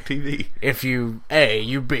 Purchase DirecTV. if you A,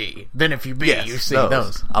 you B. Then if you B, Yes, you C.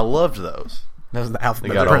 Those. I loved those. Those are the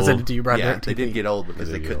alphabet got presented old. to you by Yeah, DirecTV. they did get old because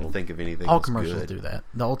They they did get couldn't old. think of anything. All that's commercials good. do that.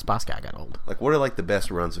 The Old Spice guy got old. Like, what are like the best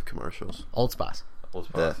runs of commercials? Old Spice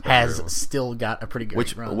has still got a pretty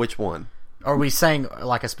good run. Which one? Are we saying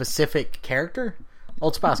like a specific character?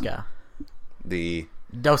 Old Spice guy. The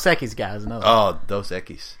Dos Equis guy is another. Dos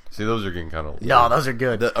Equis. See, those are getting kind of. No, those are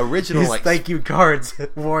good. The original, His like thank you cards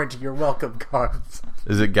warrant your welcome cards.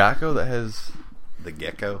 Is it Geico that has the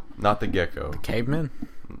gecko. not the gecko? Cavemen.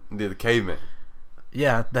 The caveman.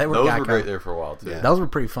 Yeah, they were Those Geico. were great there for a while too. Yeah. Those were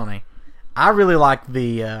pretty funny. I really like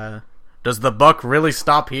the does the buck really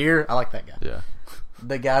stop here? I like that guy. Yeah.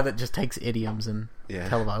 The guy that just takes idioms and Yeah.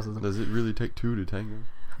 televises them. Does it really take two to tango?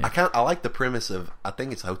 I like the premise of, I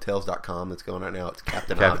think it's Hotels.com that's going right now. It's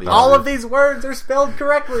Captain Captain Obvious. All of these words are spelled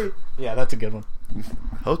correctly. Yeah, that's a good one.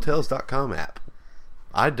 Hotels.com app.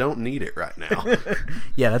 I don't need it right now.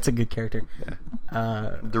 Yeah, that's a good character.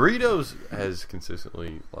 Doritos has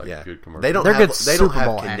consistently like Yeah, good commercials. they don't They're have good they don't Super have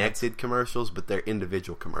Bowl connected commercials, but their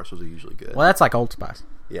individual commercials are usually good. Well, that's like Old Spice.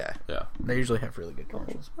 Yeah, Yeah. They usually have really good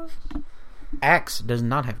commercials. Axe does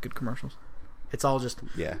not have good commercials. It's all just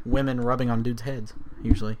yeah, women rubbing on dudes' heads,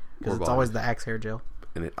 usually. Because Or it's always bodies. the Axe hair gel.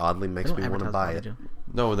 and it oddly They makes don't me want to advertise buy body it. gel.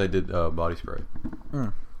 No, when they did body spray.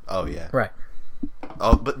 Oh yeah, Right.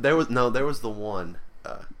 Oh, but there was the one.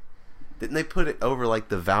 Didn't they put it over like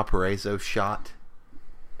the Valparaiso shot?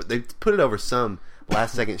 They put it over some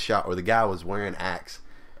last second shot where the guy was wearing Axe,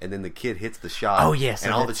 and then the kid hits the shot. Oh, yes,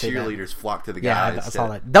 and I all did the see that. cheerleaders flock to the Yeah, guy. I instead saw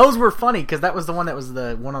of- that. Those were funny because that was the one that was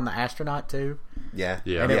the one on the astronaut too. Yeah,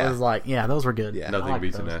 Yeah. And Yeah. it was like, yeah, those were good. Yeah. I Nothing liked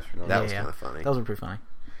beats an those. astronaut. That was Yeah. kinda funny. Those were pretty funny.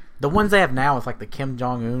 The ones they have now with like the Kim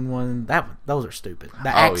Jong Un one, those are stupid. The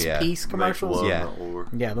Oh, Axe yeah. Peace commercials, Make Yeah. one or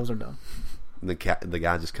yeah, those are dumb. the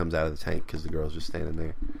guy just comes out of the tank because the girl's just standing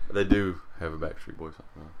there. they do have a Backstreet Boys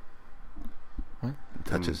song.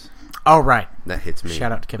 Touches Oh right, that hits me.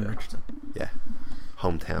 shout out to Kevin Richardson. Yeah,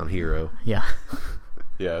 hometown hero. Yeah,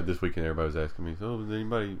 Yeah, this weekend everybody was asking me, so is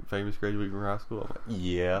anybody famous graduating from high school? I'm like,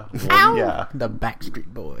 yeah. Ow! Yeah. The Backstreet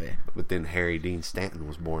Boy. But then Harry Dean Stanton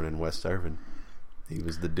was born in West Irving. He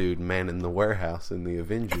was the dude manning the warehouse in the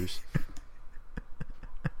Avengers.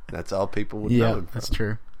 That's all people would know Yeah, him that's from.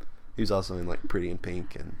 true. He was also in like Pretty in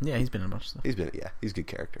Pink, and Yeah, he's been in a bunch of stuff. he's a good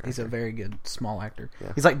character. He's a very good small actor.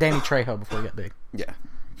 Yeah. He's like Danny Trejo before he got big. yeah.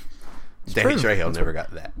 Danny true. Trejo That's never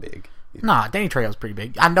got that big. Nah, Danny Trejo's pretty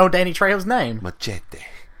big. I know Danny Trejo's name Machete.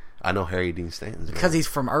 I know Harry Dean Stanton's name. because he's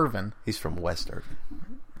from Irvin. He's from West Irving.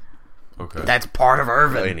 Okay. That's part of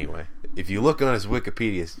Irvin, So anyway, if you look on his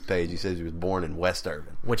Wikipedia page, he says he was born in West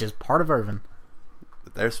Irving. which is part of Irvin.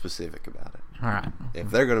 But they're specific about it. All right.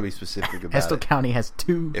 If they're going to be specific about Estill it, County has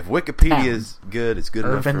two, if Wikipedia towns. is good, it's good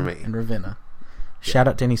Irvin enough for me. and Ravenna. Shout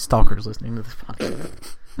out to any stalkers listening to this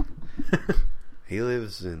podcast. He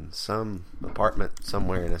lives in some apartment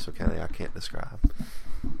somewhere in Estill County I can't describe.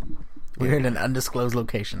 We're in an undisclosed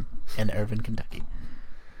location in Irvin, Kentucky.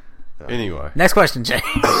 Anyway. Next question, Jay.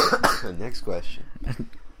 Next question.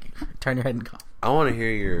 Turn your head and cough. I want to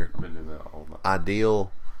hear your Been doing that all night.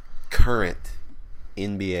 ideal current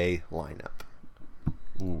NBA lineup.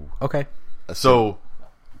 Ooh. Okay, So,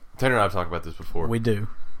 Tanner and I have talked about this before. we do.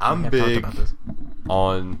 I'm We have talked big about this.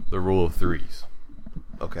 on the rule of threes.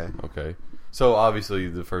 Okay. Okay. So, obviously,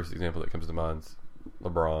 the first example that comes to mind is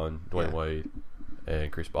LeBron, Dwayne Yeah. Wade,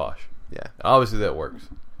 and Chris Bosh. Yeah. Obviously, that works.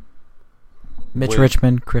 Mitch Wait.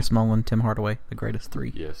 Richmond, Chris Mullin, Tim Hardaway, the greatest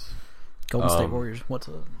three. Yes. Golden State Warriors. What's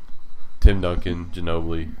up? Tim Duncan,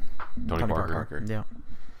 Ginobili, Tony Parker. Yeah.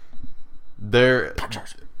 Their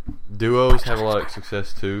duos have a lot of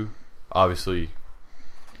success too. Obviously,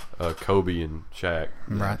 Kobe and Shaq.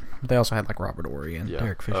 Right. They also had like Robert Horry and Yeah.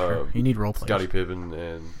 Derek Fisher. You need role players. Scottie Pippen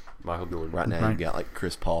and Michael Jordan. Right now, Right. you've got like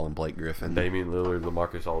Chris Paul and Blake Griffin. Damian Lillard,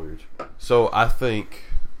 LaMarcus Aldridge. So I think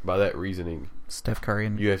by that reasoning, Steph Curry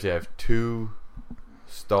and you have to have 2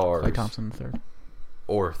 stars Klay Thompson the third.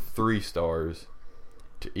 or 3 stars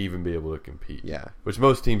to even be able to compete. Yeah. Which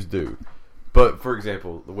most teams do. But for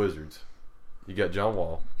example, the Wizards, you got John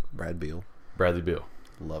Wall, Brad Beal. Bradley Beal.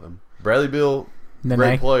 Love him. Bradley Beal, Nene.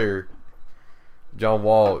 great player. John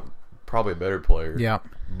Wall, probably a better player. Yeah.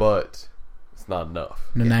 But it's not enough.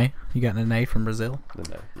 Nene. You got Nene from Brazil.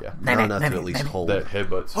 Yeah. Not enough to at least hold. That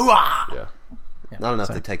headbutts. Hooah! Yeah. Yeah, Not enough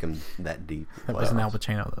so to take him that deep. That wasn't Al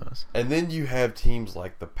Playoffs. Pacino, those. And then you have teams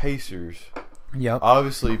like the Pacers. Yep.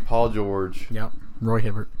 Obviously, Paul George. Yep. Roy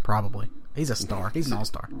Hibbert, probably. He's a star. He's an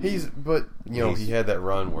all-star. But he had that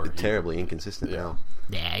run where Terribly inconsistent now.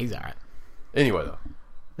 Yeah, he's all right. Anyway, though,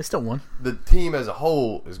 They still won. the team as a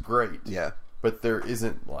whole is great. Yeah. But there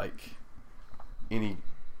isn't like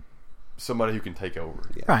somebody who can take over.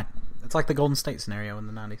 Yeah. Right. It's like the Golden State scenario in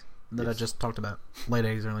the 90s that I Yes. just talked about. Late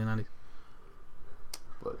 80s, early 90s.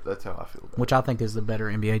 But that's how I feel about Which I think is the better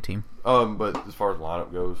NBA team. it. But as far as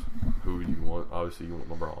lineup goes, who do you want? Obviously, you want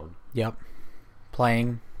LeBron, Yep.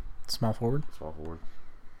 Playing small forward. small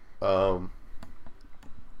forward.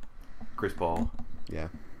 Chris Paul, Yeah.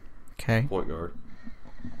 Okay. point guard.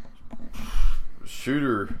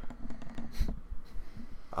 Shooter,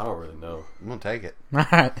 I don't really know. I'm going to take it. All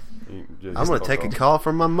right. I'm going to take a call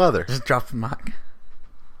from my mother. Just drop the mic.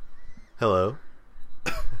 Hello.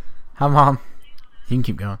 Hi, Mom. You can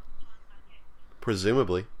keep going.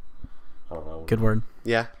 Presumably. I don't know. Good word.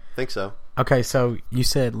 Yeah, think so. Okay, so you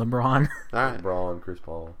said LeBron, All right. LeBron, Chris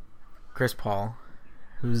Paul. Chris Paul.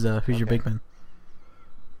 Who's your big man?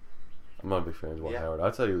 I'm not a big fan of Dwight Howard.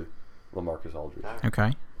 I'd say LaMarcus Aldridge.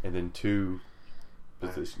 Okay. And then 2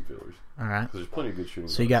 position fillers. All right. 'Cause there's plenty of good shooting.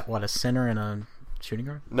 So you guards. got, what, a center and a shooting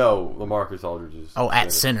guard? No, LaMarcus Aldridge is... Oh,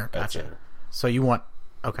 at center. At Gotcha. center. So you want...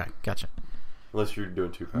 Okay, gotcha. Unless you're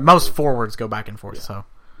doing 2 power Most forwards. forwards go back and forth, Yeah.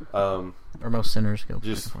 so... Or most centers go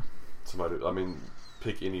Just- back and Somebody... I mean,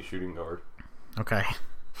 pick any shooting guard. forth. Okay.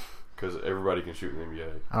 Because everybody can shoot in the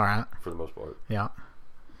NBA, All right. for the most part. Yeah.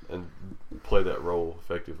 And play that role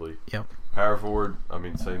effectively. Yep. Power forward, I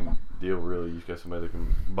mean, same deal, really. You've got somebody that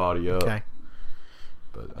can body up. Okay.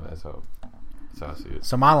 But that's how I see it.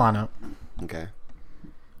 So my lineup, Okay.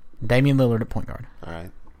 Damian Lillard at point guard, All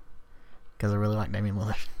right. because I really like Damian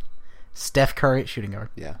Lillard. Steph Curry at shooting guard.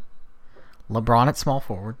 Yeah. LeBron at small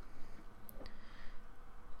forward.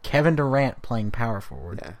 Kevin Durant playing power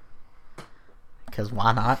forward. Yeah. Because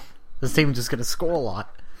why not? This team's just going to score a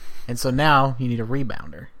lot. And so now you need a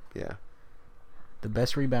rebounder. Yeah. The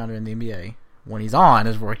best rebounder in the NBA, when he's on,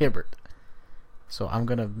 is Roy Hibbert. So I'm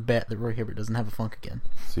going to bet that Roy Hibbert doesn't have a funk again.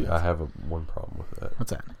 See, I have one problem with that.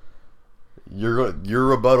 What's that? Your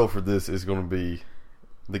rebuttal for this is going to be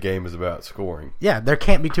the game is about scoring, Yeah, there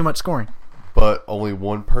can't be too much scoring. but only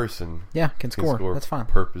one person Yeah, can can score. score That's fine.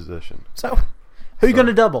 per possession. So, who are you going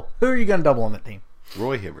to double? Who are you going to double on that team?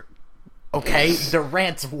 Roy Hibbert. Okay,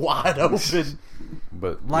 Durant's wide open.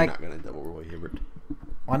 But Like, You're not going to double Roy Hibbert.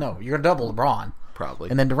 I know, you're going to double LeBron. Probably.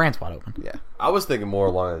 And then Durant's wide open. Yeah. I was thinking more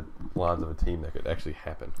along the lines of a team that could actually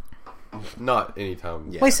happen, not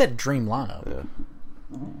anytime. Yeah. Well, he said dream lineup.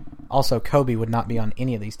 Yeah. Also, Kobe would not be on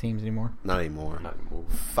any of these teams anymore. Not anymore. Not anymore.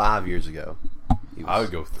 5 years ago. He was I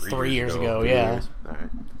would go 3 years ago, 3 yeah. years All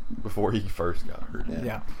right. before he first got hurt.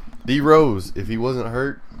 Yeah. D Rose, if he wasn't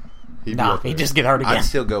hurt, he'd be Nah, up he'd there. just get hurt again. I'd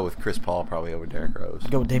still go with Chris Paul probably over Derrick Rose.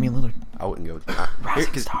 Go with Damian Lillard. I wouldn't go with...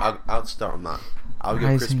 Rising 'cause star. I'll start with mine. I would go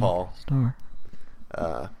Chris Rising Paul. Star.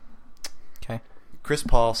 Okay. Chris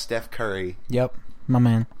Paul, Steph Curry. Yep, my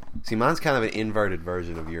man. See, mine's kind of an inverted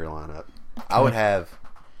version of your lineup. I would have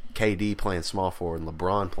KD playing small forward and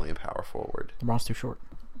LeBron playing power forward. LeBron's too short.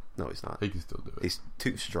 No, he's not. He can still do it. He's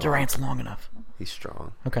too strong. Durant's long enough. He's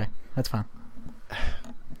strong. Okay, that's fine.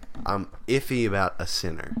 I'm iffy about a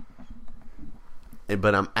center.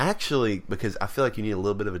 But I'm actually, because I feel like you need a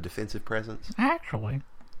little bit of a defensive presence, Actually.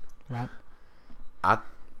 Right.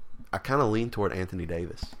 I kind of lean toward Anthony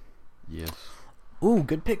Davis. Yes. Ooh,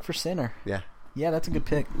 good pick for center. Yeah. Yeah, that's a good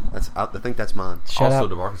pick. I think that's mine. Shout Also,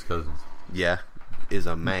 out. DeMarcus Cousins. Yeah. Is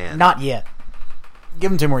a man. Not yet. Give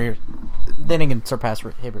him 2 more years. Then he can surpass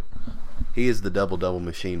Hibbert. He is the double-double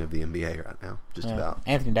machine of the NBA right now. Just Yeah. about.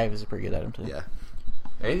 Anthony Davis is pretty good at him, too. Yeah.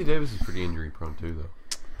 Anthony Davis is pretty injury prone too,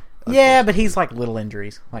 though. Yeah, but he's like little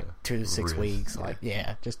injuries, like 2 to 6 Wrist, weeks. Like,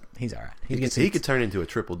 just he's all right. He could turn into a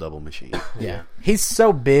triple double machine. Yeah, he's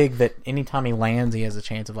so big that anytime he lands, he has a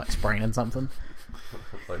chance of like spraining something.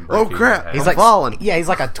 Like Oh breaking crap! half. He's I'm like falling. Yeah, he's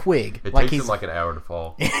like a twig. It like takes he's him like an hour to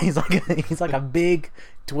fall. he's like a big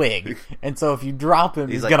twig, and so if you drop him,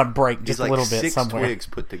 he's like- gonna break he's just like a little bit 6 somewhere. twigs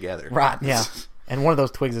put together. Right? Yeah, and one of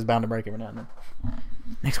those twigs is bound to break every now and then.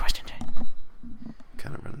 Next question, Jay.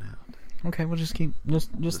 Kind of running out. Okay, we'll just keep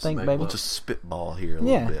just think, make baby. We'll just spitball here a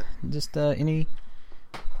Yeah, little bit, just any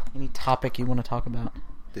topic you want to talk about.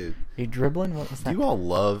 dude. Are you dribbling? What was Do that? you all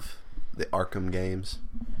love the Arkham games?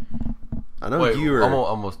 I know Wait, you were. I'm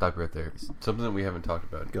gonna stop right there. Something that we haven't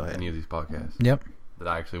talked about Go in ahead. any of these podcasts Yep. that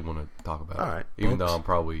I actually want to talk about. All right. Even Books? though I'm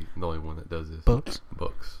probably the only one that does this. Books.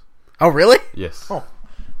 Books. Oh, really? Yes. Oh.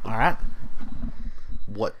 All right.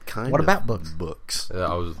 What kind? What of about books? Books.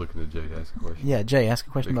 I was just looking at Jay to ask a question. Yeah, Jay, ask a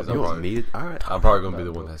question Because about You books. want me to? All right. I'm probably gonna be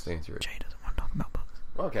the one that has to answer it. Jay doesn't want to talk about books.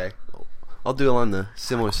 Okay. I'll do it on the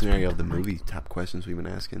similar scenario of the movie type questions we've been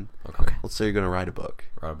asking. Okay. Let's say you're going to write a book.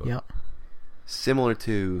 Right, book. Yep. Similar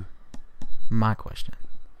to, My question.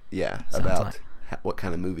 yeah, Sounds about like- what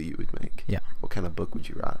kind of movie you would make. Yeah. What kind of book would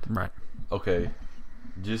you write? Right. Okay.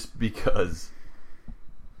 Just because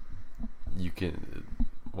you can.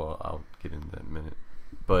 Well, I'll get into that in a minute.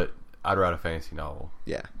 But I'd write a fantasy novel.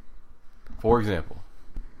 Yeah. For example,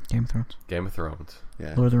 Game of Thrones. Game of Thrones,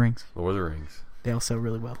 Yeah. Lord of the Rings. Lord of the Rings. They all sell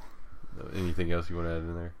really well. Anything else you want to add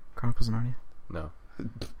in there? Chronicles of Narnia. No.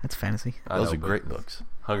 That's fantasy. I Those know, are but great books.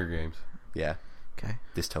 Hunger Games. Yeah. Okay.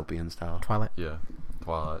 Dystopian style. Twilight. Yeah.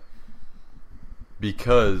 Twilight.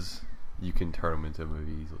 Because you can turn them into a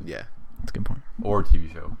movie easily. Yeah. That's a good point. Or a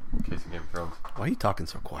TV show. In case of Game of Thrones. Why are you talking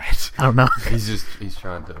so quiet? I don't know. He's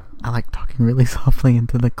trying to. I like talking really softly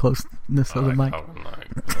into the closeness of the mic.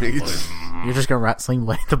 You're just gonna write Sling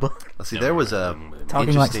Blade the book. See, there was a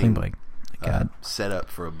Talking like interesting, Sling Blade. God. setup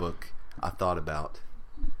for a book I thought about.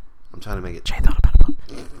 I'm trying to make it. Jay thought about a book.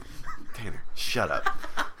 Tanner, shut up.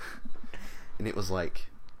 And it was like,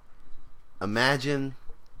 imagine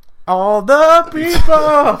All the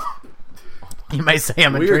people. You may say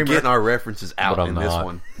I'm a we're dreamer. getting our references out But I'm in this not.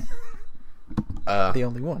 one. The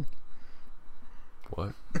only one.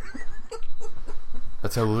 What?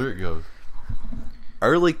 That's how the lyric goes.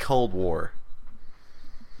 Early Cold War,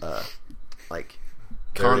 like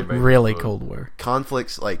Very basic Really book. Cold War.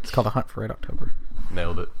 conflicts, like It's called A Hunt for Red October.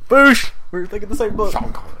 Nailed it. Boosh! We were thinking the same book.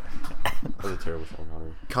 That was a terrible song,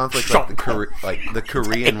 Connery. conflicts like the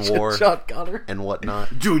Korean War Sean Connery. and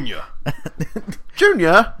whatnot. Junior.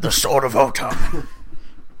 Junior. The Sword of Wotan.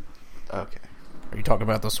 Okay, Are you talking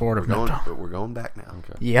about the Sword of Wotan? we're going back now.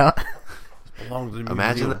 Okay. Yeah.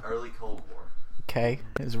 Imagine the early Cold War. Okay.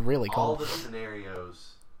 It's really All cold. the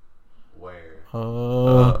scenarios where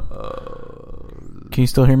Can you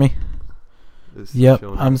still hear me? It's Yep.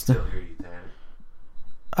 showing I'm up. still. hear you, Tanner.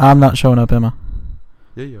 I'm not showing up, Emma.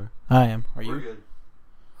 Yeah, you are. I am. Are We're you? good.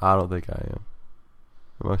 I don't think I am.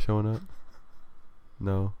 Am I showing up?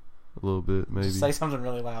 No. A little bit, maybe. Say something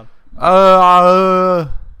really loud.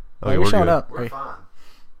 Okay, You're we're showing good. up. We're fine.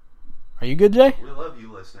 Are you good, Jay? We love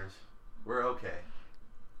you, listeners. We're okay.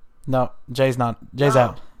 No, Jay's not. Jay's No.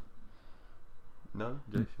 out. No,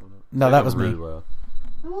 Jay's showing up. No, Say that was really me. loud.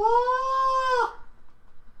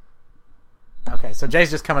 Okay, so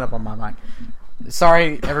Jay's just coming up on my mic.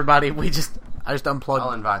 Sorry, everybody. I just unplugged.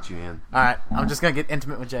 I'll invite you in. All right, I'm just gonna get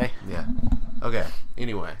intimate with Jay. Yeah. Okay.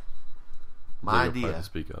 Anyway, my You're gonna idea.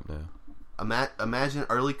 Speak up now. Imagine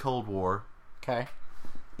early Cold War. Okay.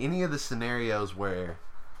 Any of the scenarios where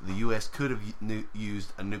the U.S. could have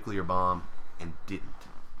used a nuclear bomb and didn't.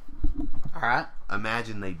 All right.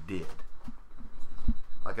 Imagine they did.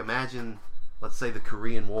 Like imagine, let's say the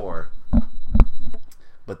Korean War,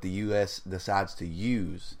 but the U.S. decides to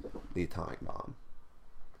use the atomic bomb.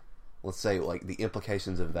 Let's say like the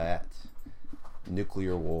implications of that,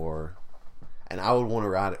 nuclear war, and I would want to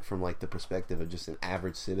write it from like the perspective of just an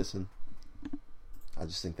average citizen. I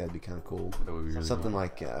just think that'd be kind of cool. That would be really Something cool.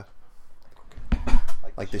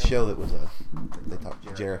 like the show that was they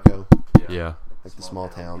talked Jericho, Yeah. like the small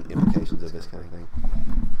town implications of this kind of thing.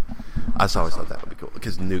 I just always thought that would be cool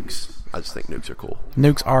because nukes. I just think nukes are cool.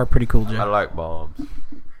 Nukes are pretty cool, Jay. I like bombs.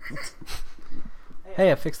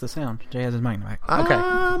 Hey, I fixed the sound. Jay has his mic back. Okay.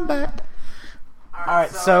 I'm back. All right.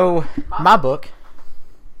 So my book.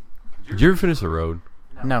 Did you ever finish the road?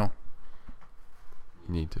 No.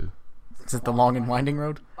 You need to. Is it the long and winding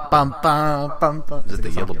road? Bum bum bum bum. Is it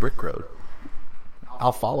the Yellow Brick Road?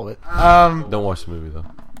 I'll follow it. Don't watch the movie though.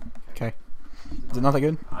 Okay. Is it not that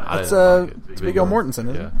good? I It's didn't like it. Viggo Mortensen,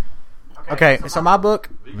 isn't Yeah. it? Okay. So my book.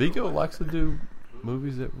 Vigo likes to do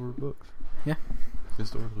movies that were books. Yeah.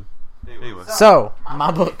 Historically. Anyway. So,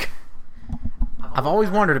 my book. I've always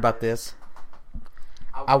wondered about this.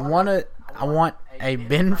 I want a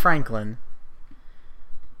Ben Franklin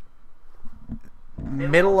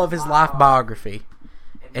middle of his life biography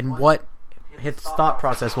and what his thought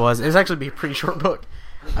process was. It was actually be a pretty short book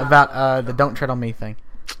about the "Don't Tread on Me" thing.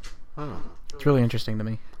 Oh. It's really interesting to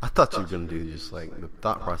me. I thought you were going to do just like the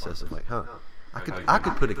thought process of like, I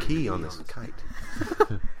could put a key on this kite.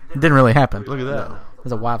 It didn't really happen. Look at that. No. It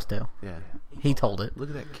was a wives' tale. Yeah. He told it. Look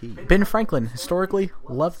at that key. Ben Franklin historically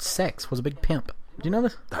loved sex. Was a big pimp. Did you know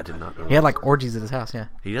this? I did not know. He had like orgies at his house. Yeah.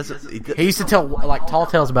 He doesn't. He used to tell like tall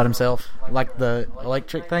tales about himself, like the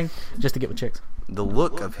electric thing, just to get with chicks. The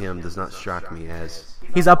look of him does not strike me as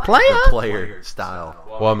He's a player. the player style.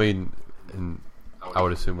 Well, I mean, I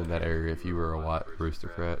would assume in that area, if you were a white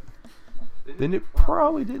aristocrat, then it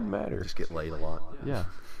probably didn't matter. Just get laid a lot. Yeah.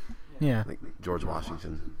 Yeah. Like George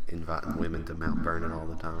Washington inviting women to Mount Vernon all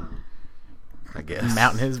the time. I guess.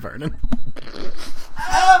 Mountain is burning.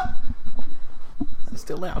 It's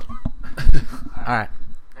still loud. All right.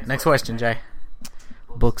 Next question, Jay.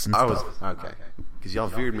 Books and I was stuff. okay because y'all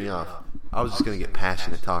veered me off. I was just gonna get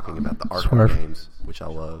passionate talking about the Arkham Swerve. games, which I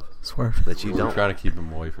love. Swerve. That you We're don't. trying to keep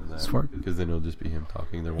him away from that. Swear. Because then it'll just be him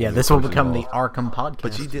talking. There won't Yeah, be this a will person become the involved. Arkham podcast.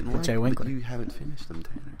 But you didn't. with Jay But Winkler. you haven't finished them,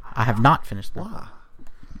 Tanner. I have not finished them. Why?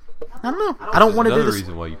 I don't know. I don't want to do Another this.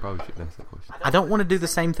 reason why you probably shouldn't ask that question. I don't want to do the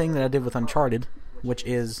same thing that I did with Uncharted, which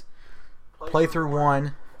is play through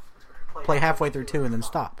 1, play halfway through 2, and then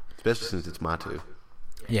stop. Especially since it's my two.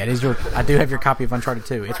 Yeah, it is your. I do have your copy of Uncharted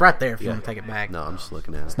 2. It's right there if you want to take it back. No, I'm just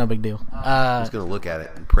looking at it. It's no big deal. I'm just gonna look at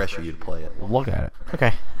it and pressure you to play it. Look at it.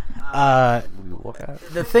 Okay. Look at it.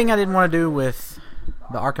 The thing I didn't want to do with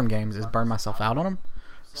the Arkham games is burn myself out on them.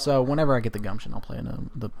 So whenever I get the gumption, I'll play the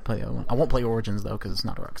other one. I won't play Origins though because it's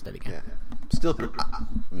not a Rocksteady game. Yeah. Still,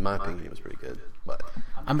 in my opinion, it was pretty good. But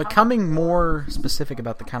I'm becoming more specific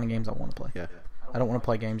about the kind of games I want to play. yeah, I don't want to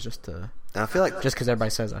play games just and I feel like because everybody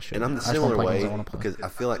says I should. And I'm the I just wanna similar play way games I wanna play. because I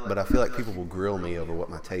feel like people will grill me over what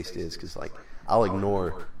my taste is because like I'll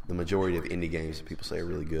ignore the majority of indie games that people say are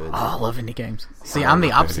really good. Oh, I love indie games. See, I'm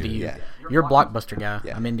the opposite of you. Yeah. You're a blockbuster guy.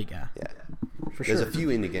 Yeah. I'm indie guy. Yeah, For there's sure. a few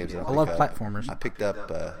indie games that I I love up. platformers. I picked up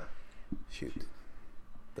the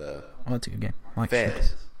Oh, that's a good game. I like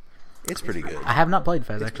Fez. It's pretty good. I have not played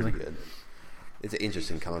Fez It's actually. pretty good. It's an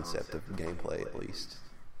interesting concept of gameplay, at least.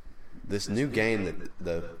 This new game that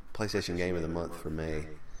the PlayStation Game of the Month for May,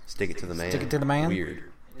 Stick It to the Man. Stick It to the Man? Weird.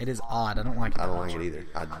 It is odd. I don't like it. I don't like it either.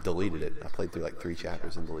 I deleted it. I played through like 3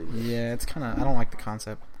 chapters and deleted it. Yeah, it's kind of. I don't like the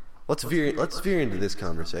concept. Let's veer into this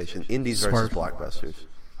conversation. Indies Swerve. versus blockbusters.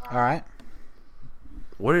 All right,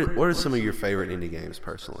 What are some of your favorite indie games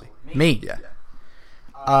personally? me. Yeah,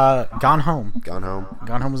 Gone Home. Gone Home.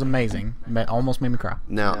 Gone Home was amazing. Almost made me cry.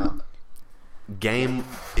 Now,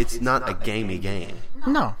 it's not a gamey game.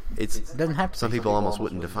 No, It's it doesn't have to. some be. people almost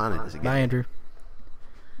wouldn't define it as a game. Bye, Andrew.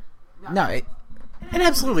 No, it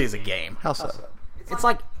absolutely is a game. How so? It's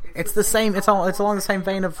like it's the same. It's along the same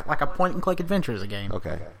vein of like a point and click adventure as a game.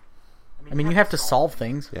 Okay. I mean, you have to solve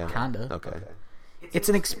things, Yeah. kinda. Okay. It's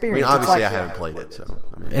an I experience. mean, It's obviously, like- I haven't played it, so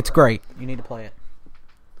I mean, It's great. You need to play it.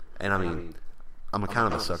 and I mean, I'm a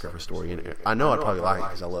kind of a sucker for story. I know I'd probably like it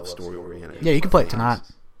because I love story oriented. Yeah, you can play it tonight.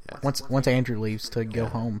 Yeah. Once Andrew leaves to go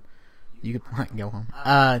home, you could go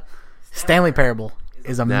home. Stanley Parable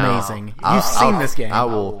is Now, amazing. I'll- You've seen I'll- this game. I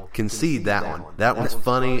will concede that one. That one's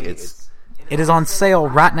funny. It is on sale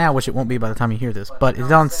right now, which it won't be by the time you hear this, but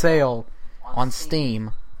it's on sale on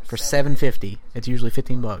Steam for $7.50. It's usually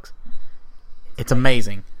 $15. It's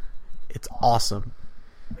amazing. It's awesome.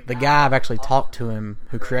 The guy, I've actually talked to him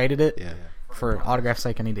who created it. Yeah. For autograph's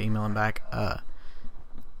sake, I need to email him back.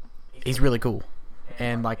 He's really cool.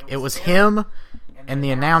 And like it was him and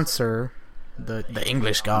the announcer, the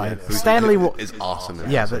English guy. Stanley is awesome.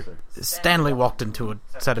 Yeah, but Stanley walked into a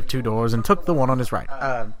set of 2 doors and took the one on his right.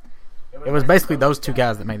 It was basically those 2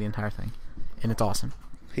 guys that made the entire thing, and it's awesome.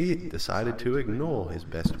 He decided to ignore his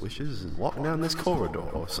best wishes and walk down this corridor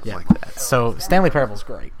or something Yeah. like that. So Stanley Parable's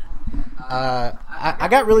great. I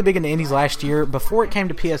got really big into indies last year. Before it came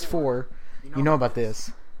to PS4, you know about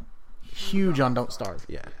this. Huge on Don't Starve.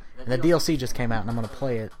 Yeah, And the DLC just came out, and I'm going to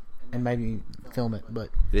play it and maybe film it, but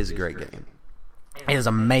it is a great game. it is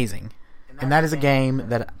amazing. And that is a game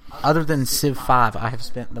that, other than Civ 5, I have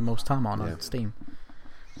spent the most time on Steam.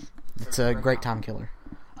 It's a great time killer.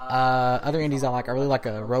 Other indies I really like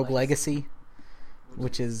a Rogue Legacy,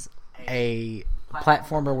 which is a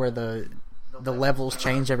platformer where the levels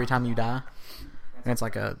change every time you die. And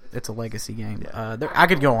it's a legacy game. I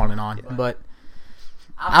could go on and on, but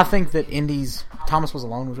I think that indies. Thomas Was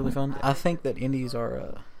Alone was really fun. I think that indies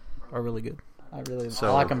are really good. I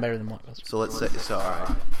like them better than blockbusters. So let's say all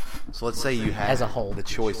right. So let's say you had As a whole. the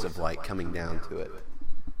choice of like coming down to it,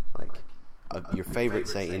 like your favorite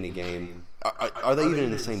say indie game. Are they even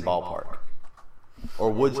in the same ballpark?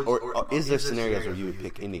 Or is there scenarios where you would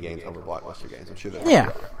pick indie games over blockbuster games? I'm sure there Yeah,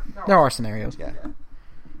 are. there are scenarios. Yeah.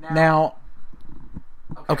 Now,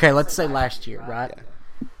 okay, let's say last year, right?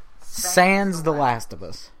 Yeah. Sans The Last of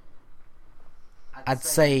Us. I'd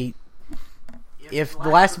say if The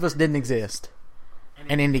Last of Us didn't exist,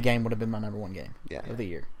 an indie game would have been my number one game of the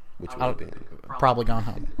year. Which would have been Probably Gone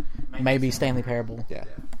Home. Maybe Stanley Parable. yeah.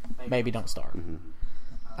 Maybe Don't Starve.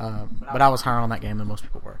 Mm-hmm. But I was higher on that game than most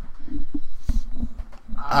people were.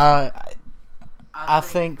 I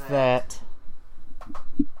think that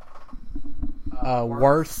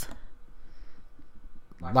worth,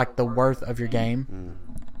 like the worth of your game,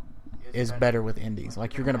 is better with indies.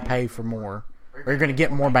 Like you're going to pay for more, or you're going to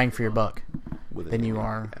get more bang for your buck than you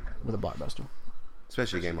are with a blockbuster.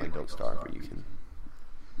 Especially a game like Don't Starve, where you can,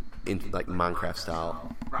 in like Minecraft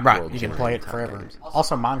style, Right, world you can play it generating type forever. games.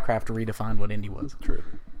 Also, Minecraft redefined what indie was. True.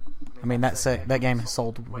 I mean, that game has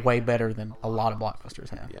sold way better than a lot of blockbusters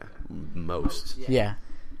have. Yeah. Most Yeah.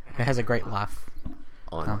 It has a great life.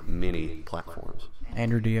 on many platforms.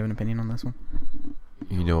 Andrew, do you have an opinion on this one?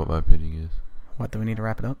 You know what my opinion is? What, do we need to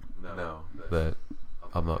wrap it up? No. That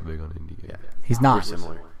I'm not big on indie games. Yeah. He's We're not.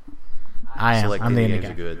 similar. I am. Select I'm the indie indie games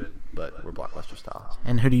guy. are good, but we're blockbuster styles.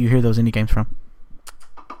 And who do you hear those indie games from?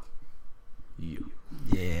 You.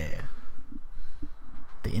 Yeah.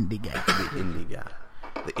 The indie guy. The indie guy.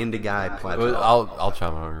 The indie guy platform. Well, I'll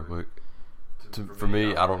chime in real quick. For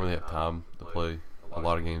me, I don't really have time to play a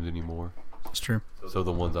lot of games anymore. It's true. So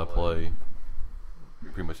the ones I play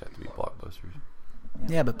pretty much have to be blockbusters.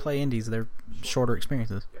 Yeah, but play indies. They're shorter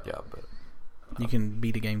experiences. Yeah, but You can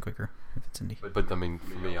beat a game quicker if it's indie. I mean,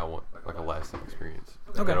 for me, I want like a lasting experience.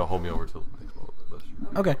 Okay. That'll hold me over till the next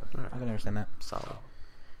blockbuster. Okay. I can understand that. Solid.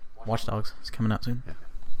 Watch Dogs is coming out soon. Yeah.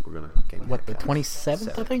 We're gonna game What, the that.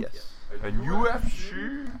 27th, I think? Yes. And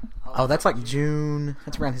UFC. Oh, that's like June.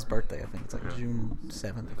 That's around his birthday, I think. It's like June 7th,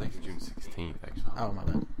 I I think think. it's June 16th, actually. Oh, my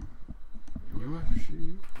bad.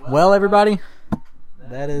 UFC. Well, everybody,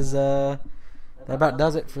 that is that about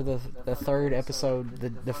does it for the third episode,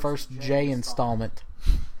 the first J installment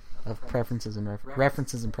of preferences and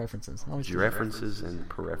references and preferences. I always do References and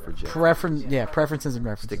preferences. preferences and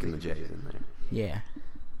references. Sticking the J's in there. Yeah.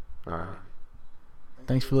 All right.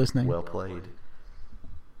 Thanks for listening. Well played.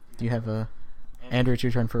 Do you have a Andrew? It's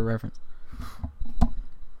your turn for a reference.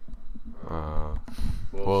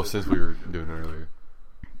 Well, since we were doing it earlier.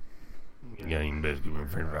 Game biscuit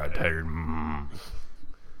with French fried tater.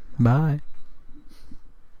 Bye.